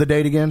 And what's the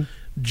date again?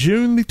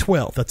 June the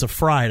 12th. That's a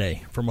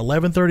Friday from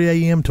 11:30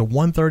 a.m. to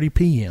 1:30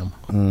 p.m.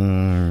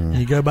 And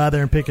you go by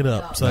there and pick it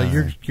up. So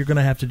you're going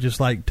to have to just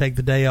like take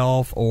the day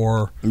off,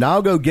 or Now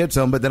I'll go get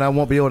some, but then I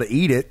won't be able to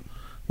eat it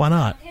why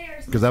not?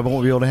 because I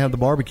won't be able to have the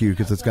barbecue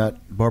because it's got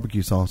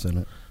barbecue sauce in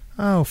it.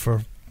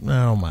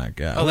 Oh my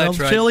God! Oh, that's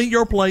well, right. She'll eat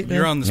your plate. Then.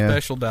 You're on the Yeah.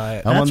 special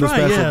diet. I'm on That's the right.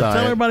 special Yeah. diet.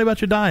 Tell everybody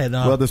about your diet.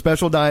 Well, the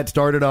special diet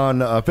started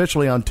on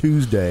officially on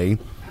Tuesday,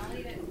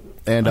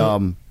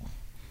 and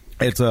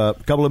it's a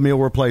couple of meal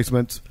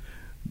replacements,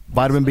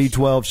 vitamin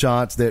B12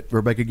 shots that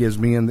Rebecca gives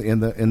me in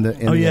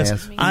the yes,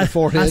 ass,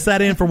 I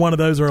sat in for one of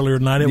those earlier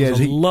tonight. It Yes, was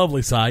a he-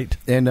 lovely sight.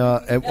 and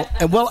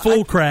well,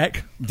 Full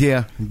crack.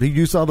 yeah,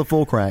 you saw the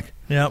full crack.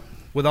 Yep.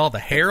 with all the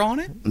hair on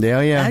it.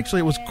 Yeah, yeah. Actually,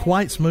 it was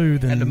quite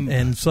smooth Had to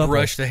and supple.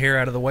 brush the hair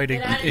out of the way to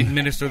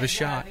administer the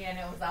shot. And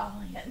it was all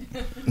in.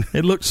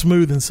 It looked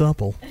smooth and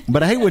supple.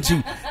 But I hate when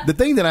the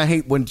thing that I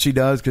hate when she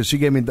does, because she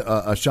gave me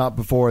a shot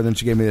before and then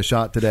she gave me a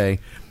shot today,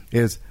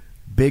 is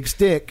big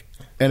stick.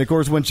 And of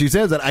course, when she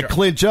says that, I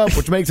clinch up,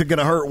 which makes it going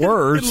to hurt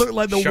worse. It looked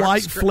like the Sharp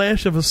white script.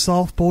 flesh of a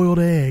soft-boiled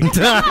egg.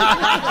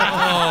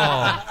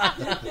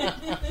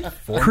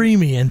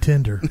 Creamy and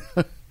tender.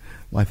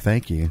 Why,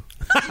 thank you.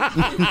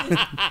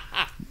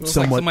 Looks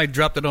like somebody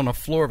dropped it on the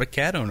floor of a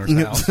cat owner's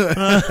house.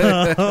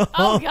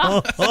 Oh,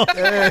 God.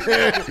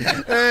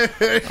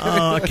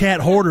 A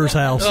cat hoarder's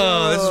house.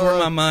 Oh, this is where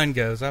my mind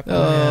goes. All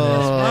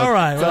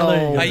right. Well,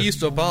 there you I go. used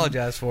to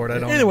apologize for it. I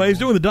don't. Anyways,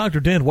 doing the Dr.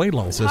 Dent weight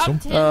loss system.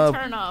 Top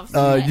 10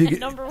 turnoffs. you get-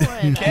 Number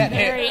one,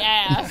 hairy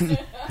ass.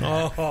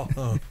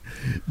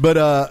 But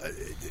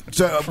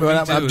so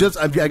but too. I'm just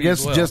I Me guess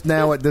as well. just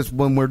now at this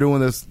when we're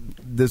doing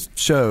this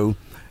show,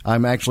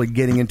 I'm actually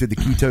getting into the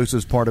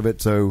ketosis part of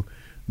it. So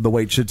the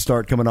weight should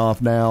start coming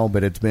off now.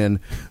 But it's been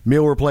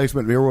meal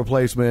replacement.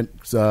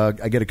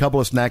 I get a couple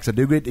of snacks. I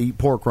do get to eat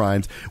pork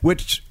rinds,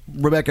 which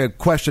Rebecca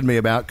questioned me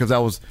about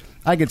because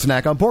I can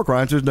snack on pork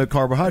rinds. There's no They're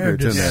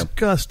carbohydrates in there.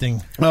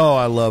 disgusting. Oh,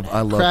 I love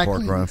pork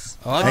Cracklings. rinds.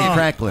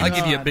 I'll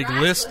give you a big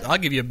list. I'll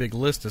give you a big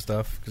list of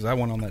stuff because I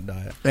went on that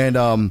diet. And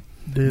and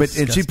she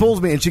Disgusting. pulls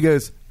me and she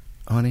goes,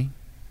 "Honey,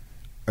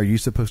 are you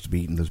supposed to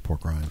be eating those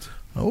pork rinds?"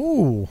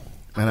 Oh.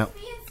 And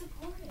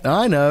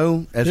I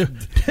know. As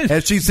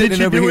she's sitting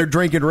she over do here it?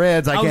 drinking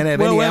reds, I can't have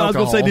any I was alcohol.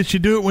 going to say, did she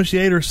do it when she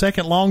ate her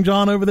second Long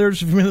John over there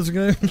just a few minutes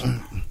ago?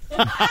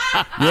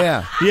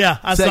 Yeah. Yeah,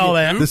 I saw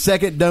that. The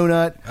second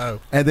donut. Oh.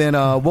 And then,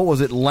 what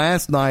was it?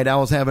 Last night, I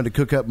was having to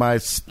cook up my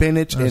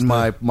spinach and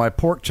my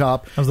pork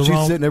chop. That was the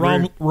She's sitting over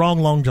here. wrong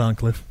Long John,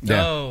 Cliff. Yeah.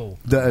 No,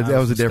 That I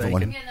was a different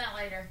mistaken. one. Get that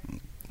later.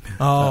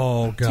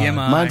 Oh, God.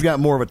 TMI. Mine's got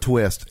more of a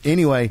twist.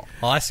 Anyway,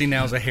 All I see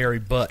now is a hairy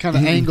butt. Kind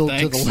of angled to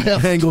Thanks. the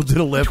left. angled to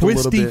the left a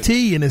little Twisty bit.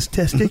 T in his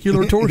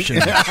testicular torsion.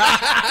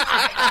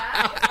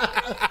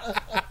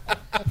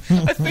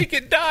 I think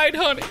it died,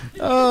 honey.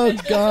 Oh,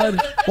 God.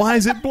 Why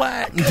is it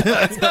black?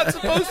 It's not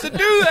supposed to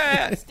do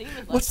that.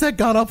 What's that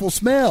god-awful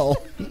smell?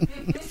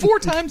 4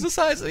 times the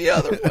size of the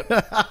other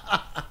one.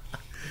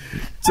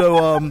 So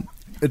I'm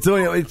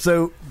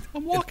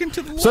walking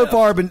to the left. so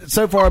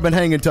far I've been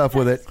hanging tough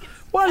with it.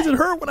 Why does it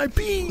hurt when I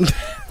pee?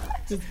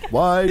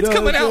 Why It's does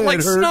coming out it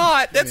like hurt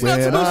snot. That's not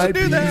when supposed I to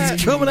do pee? that.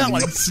 It's coming out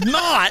like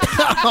snot.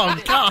 Oh,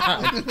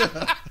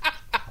 God.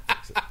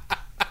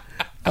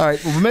 All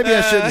right, well, maybe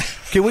I should.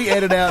 Can we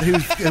edit out who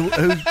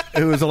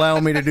is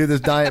allowing me to do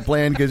this diet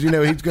plan? Because he's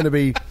going to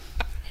be.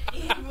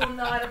 He will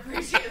not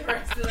appreciate the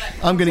rest of that.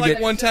 I'm going to Like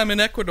get. one time in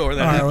Ecuador.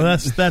 That All right, happened. well,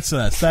 that's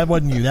us. That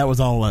wasn't you. That was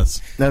all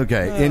us.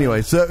 Okay.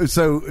 Anyway, so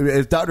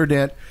it's Dr.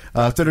 Dent,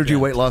 Synergy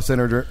Weight Loss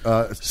Center,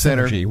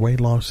 Synergy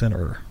Weight Loss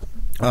Center.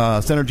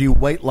 Synergy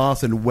Weight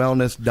Loss and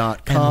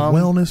Wellness.com.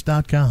 And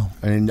wellness.com.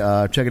 And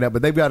check it out.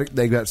 But they've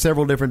got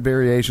several different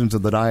variations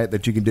of the diet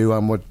that you can do.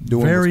 I'm doing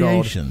what's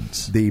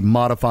Variations. called the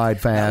modified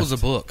That fast. was a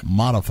book.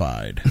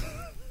 Modified.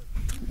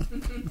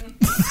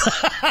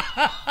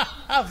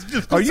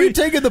 Are you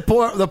taking the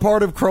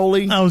part of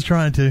Crowley? I was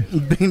trying to.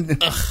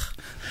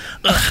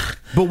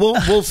 But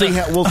we'll see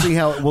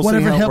how it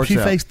Whatever helps works you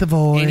out. face the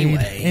void.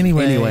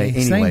 Anyway,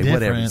 same whatever,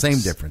 difference. same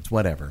difference,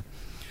 whatever.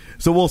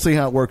 So we'll see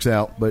how it works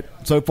out. But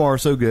so far,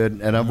 so good.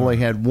 And I've only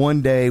had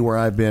one day where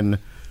I've been,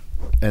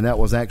 and that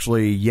was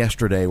actually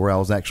yesterday, where I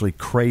was actually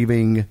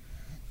craving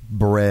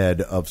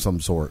bread of some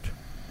sort.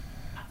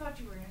 I thought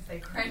you were going to say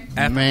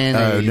cranky. Man,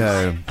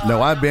 Oh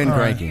no, I've been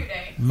cranky.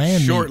 Man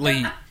meat.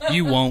 Shortly,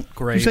 you won't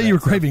crave. You say you were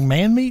that stuff. craving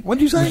man meat? What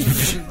did you say?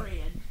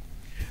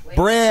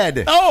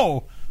 Bread.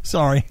 Oh,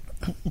 sorry.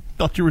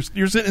 Thought you're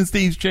sitting in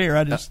Steve's chair.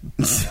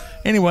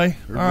 Anyway,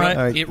 all right.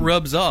 All right. It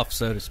rubs off,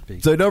 so to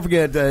speak. So don't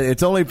forget,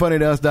 it's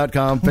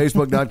onlyfunnytous.com,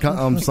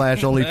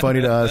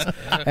 facebook.com/onlyfunnytous,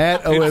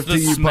 at It's the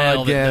OFTU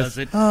smell that Podcast. does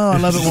it. Oh, I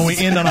love it when we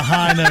end on a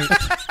high note.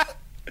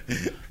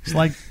 It's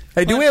like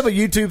Hey, do we have a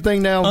YouTube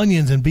thing now?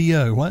 onions and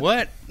BO. What?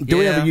 What? Do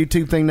we have a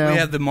YouTube thing now? We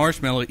have the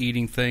marshmallow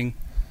eating thing.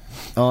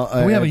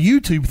 We have a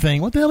YouTube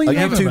thing. What the hell are you a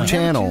talking YouTube about?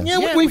 channel.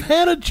 Yeah, we've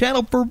had a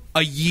channel for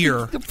A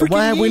year.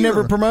 Why have we year.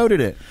 never promoted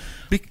it?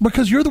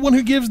 Because you're the one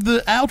who gives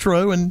the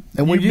outro, and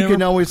And you've you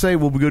can always say,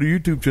 well, we go to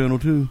YouTube channel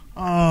too.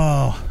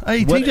 Oh,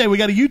 hey What- TJ, we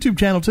got a YouTube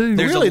channel too.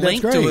 There's Really? a That's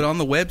link great. to it on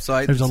the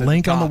website. There's a It's at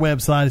link on the top.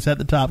 website. It's at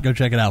the top. Go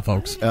check it out,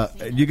 folks.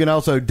 You can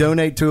also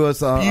donate to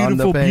us on the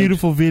Beautiful, page.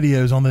 beautiful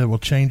videos on there that will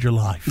change your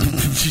life.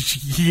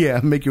 Yeah,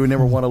 make you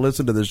never want to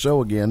listen to the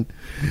show again.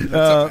 That's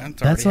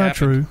That's already not happened.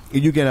 true.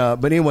 You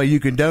can, but anyway, you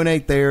can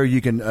donate there. You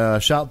can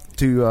shop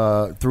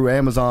through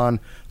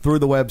Amazon, through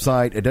the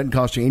website. It doesn't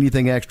cost you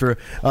anything extra.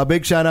 A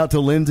big shout out to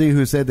Lindsay,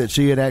 who said that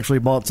she had actually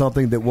bought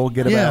something that we'll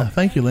get Yeah, about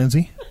thank you,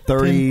 Lindsay.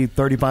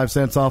 35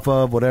 cents off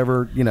of,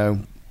 whatever,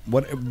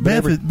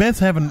 whatever.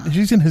 Beth's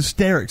she's in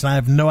hysterics, and I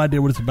have no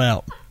idea what it's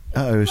about.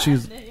 Oh, it's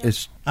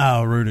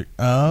Oh, Rudick.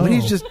 Oh,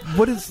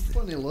 what is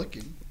funny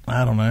looking.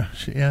 I don't know.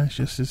 It's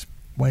just this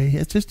way.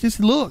 It's just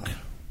look.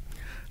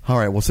 all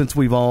right. Well, since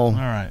we've all All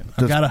right,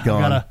 just I've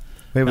gone, got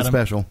we have a gotta-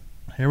 special.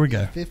 Here we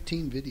go.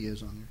 15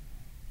 videos on there.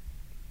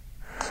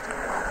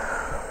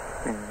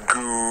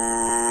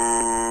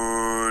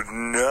 Good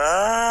night.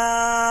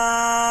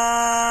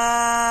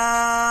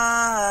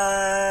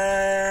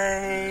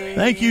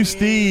 Thank you,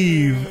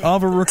 Steve,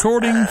 of a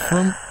recording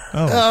from.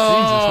 Oh, Jesus!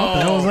 What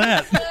the hell was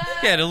that?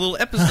 Yeah, a little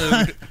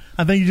episode.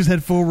 I think you just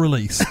had full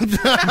release.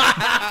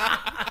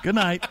 Good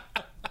night.